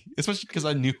sorry, especially because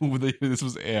I knew this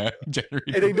was AI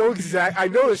generated. And they know I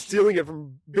know they're stealing it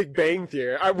from Big Bang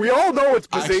Theory. We all know it's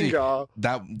Actually, Bazinga.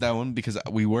 that one, because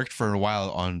we worked for a while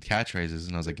on catchphrases,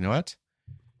 and I was like, you know what?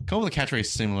 Come up with a catchphrase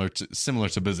similar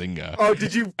to Bazinga. Oh,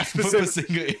 did you I put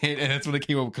Bazinga in, and that's when it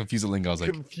came up with Confusalinga. I was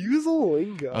like,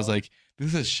 Confusalinga? I was like,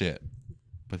 this is shit,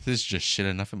 but this is just shit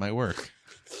enough. It might work.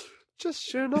 just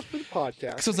sure enough for the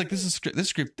podcast. So it's like this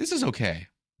script. This is okay,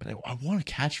 but I want a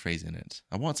catchphrase in it.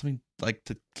 I want something like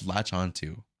to latch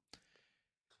onto.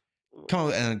 Come up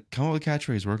with a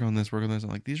catchphrase. Work on this. I'm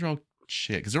like, these are all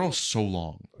shit because they're all so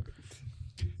long.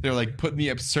 They're like putting the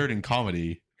absurd in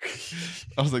comedy.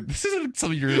 I was like, this isn't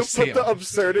something you're gonna say. Put the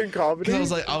absurd in comedy.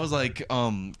 Because I was like,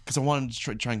 because I wanted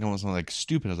to try and come up with something like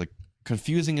stupid. I was like,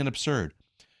 confusing and absurd.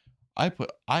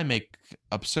 I make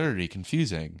absurdity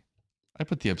confusing. I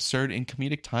put the absurd in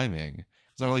comedic timing.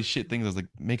 It's not really shit things. I was like,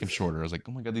 make them shorter. I was like,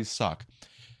 oh my god, these suck.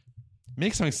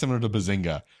 Make something similar to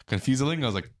Bazinga. Confusaling. I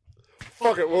was like,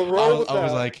 fuck it, we'll roll with that. I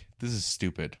was like, this is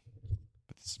stupid,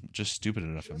 but it's just stupid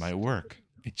enough. It might work.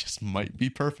 It just might be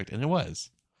perfect, and it was.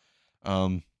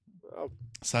 So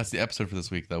that's the episode for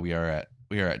this week. Though we are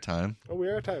at time. Oh, we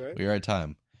are at time, right? We are at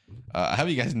time. I hope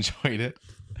you guys enjoyed it.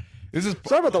 This is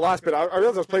Sorry about the last bit. I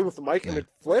realized I was playing with the mic and it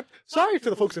flipped. Sorry to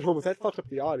the folks at home if that fucked up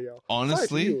the audio.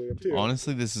 honestly, Sorry to you, Liam, too.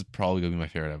 honestly, this is probably gonna be my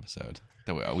favorite episode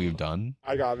that we've done.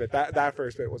 I got it. That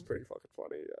first bit was pretty fucking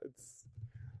funny. It's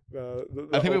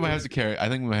I think we might have to carry. I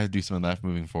think we might have to do some of that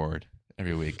moving forward.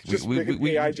 every week. Just make an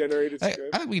AI generated I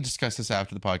script. think we discussed this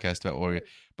after the podcast about what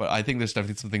but I think there's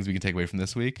definitely some things we can take away from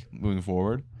this week moving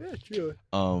forward. Yeah, truly.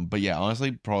 But yeah,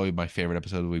 honestly, probably my favorite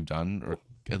episode we've done, or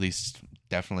at least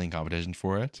definitely in competition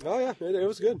for it. Oh yeah, it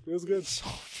was good. It was good. So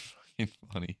fucking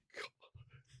funny.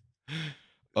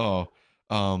 Oh,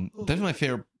 definitely my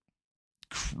favorite,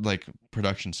 like,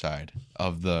 production side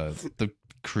of the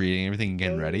creating everything and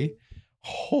getting ready.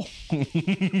 Oh.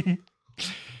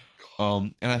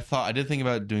 And I did think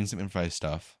about doing some improvised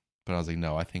stuff, but I was like,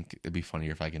 no, I think it'd be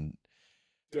funnier if I can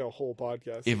do a whole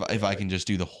podcast. If I can just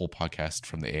do the whole podcast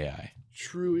from the AI.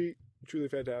 Truly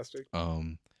fantastic.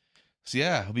 So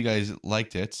yeah, I hope you guys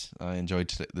liked it. I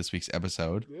enjoyed this week's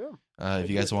episode. Yeah.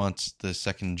 If you guys want the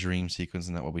second dream sequence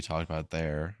and that what we talked about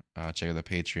there, check out the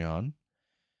Patreon.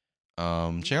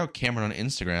 Check out Cameron on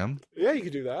Instagram. Yeah, you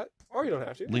can do that. Or you don't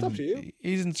have to. It's up to you.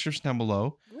 He's in the description down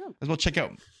below. Yeah. As well, check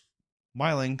out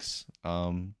my links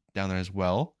down there as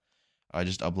well. I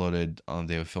just uploaded on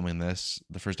the day of filming this,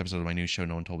 the first episode of my new show,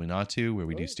 No One Told Me Not To, where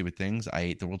we do stupid things. I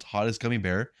ate the world's hottest gummy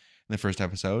bear in the first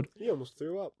episode. He almost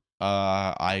threw up.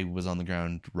 I was on the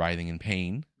ground writhing in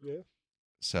pain. Yeah.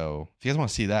 So if you guys want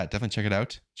to see that, definitely check it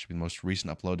out. It should be the most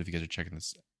recent upload if you guys are checking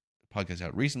this podcast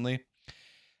out recently.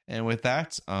 And with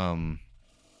that,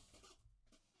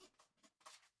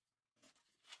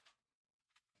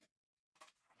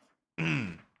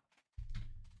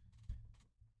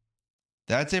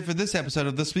 that's it for this episode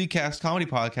of the Sweetcast Comedy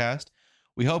Podcast.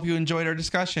 We hope you enjoyed our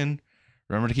discussion.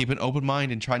 Remember to keep an open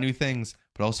mind and try new things,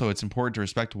 but also it's important to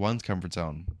respect one's comfort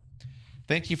zone.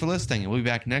 Thank you for listening, and we'll be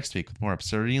back next week with more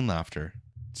absurdity and laughter.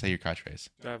 Say your catchphrase.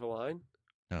 Do I have a line?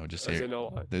 No, just say no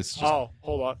line. This is just... Oh,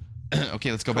 hold on.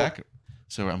 Okay, let's go back.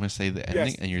 So I'm going to say the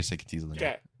ending, and you're going to say confuse the link.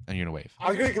 Okay. And you're going to wave. I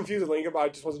was going to confuse the link, but I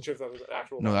just wasn't sure if that was an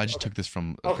actual No, line. I just took this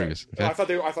from a Okay. previous. Okay. I thought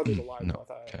there was a line. No. So I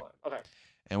thought I had a line. Okay.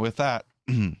 And with that,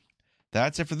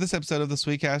 that's it for this episode of the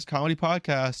Sweetcast Comedy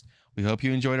Podcast. We hope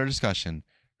you enjoyed our discussion.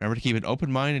 Remember to keep an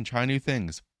open mind and try new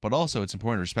things, but also it's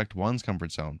important to respect one's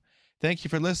comfort zone. Thank you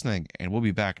for listening, and we'll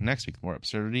be back next week with more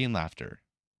absurdity and laughter.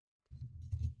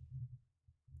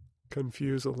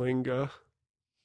 Confuse a linga.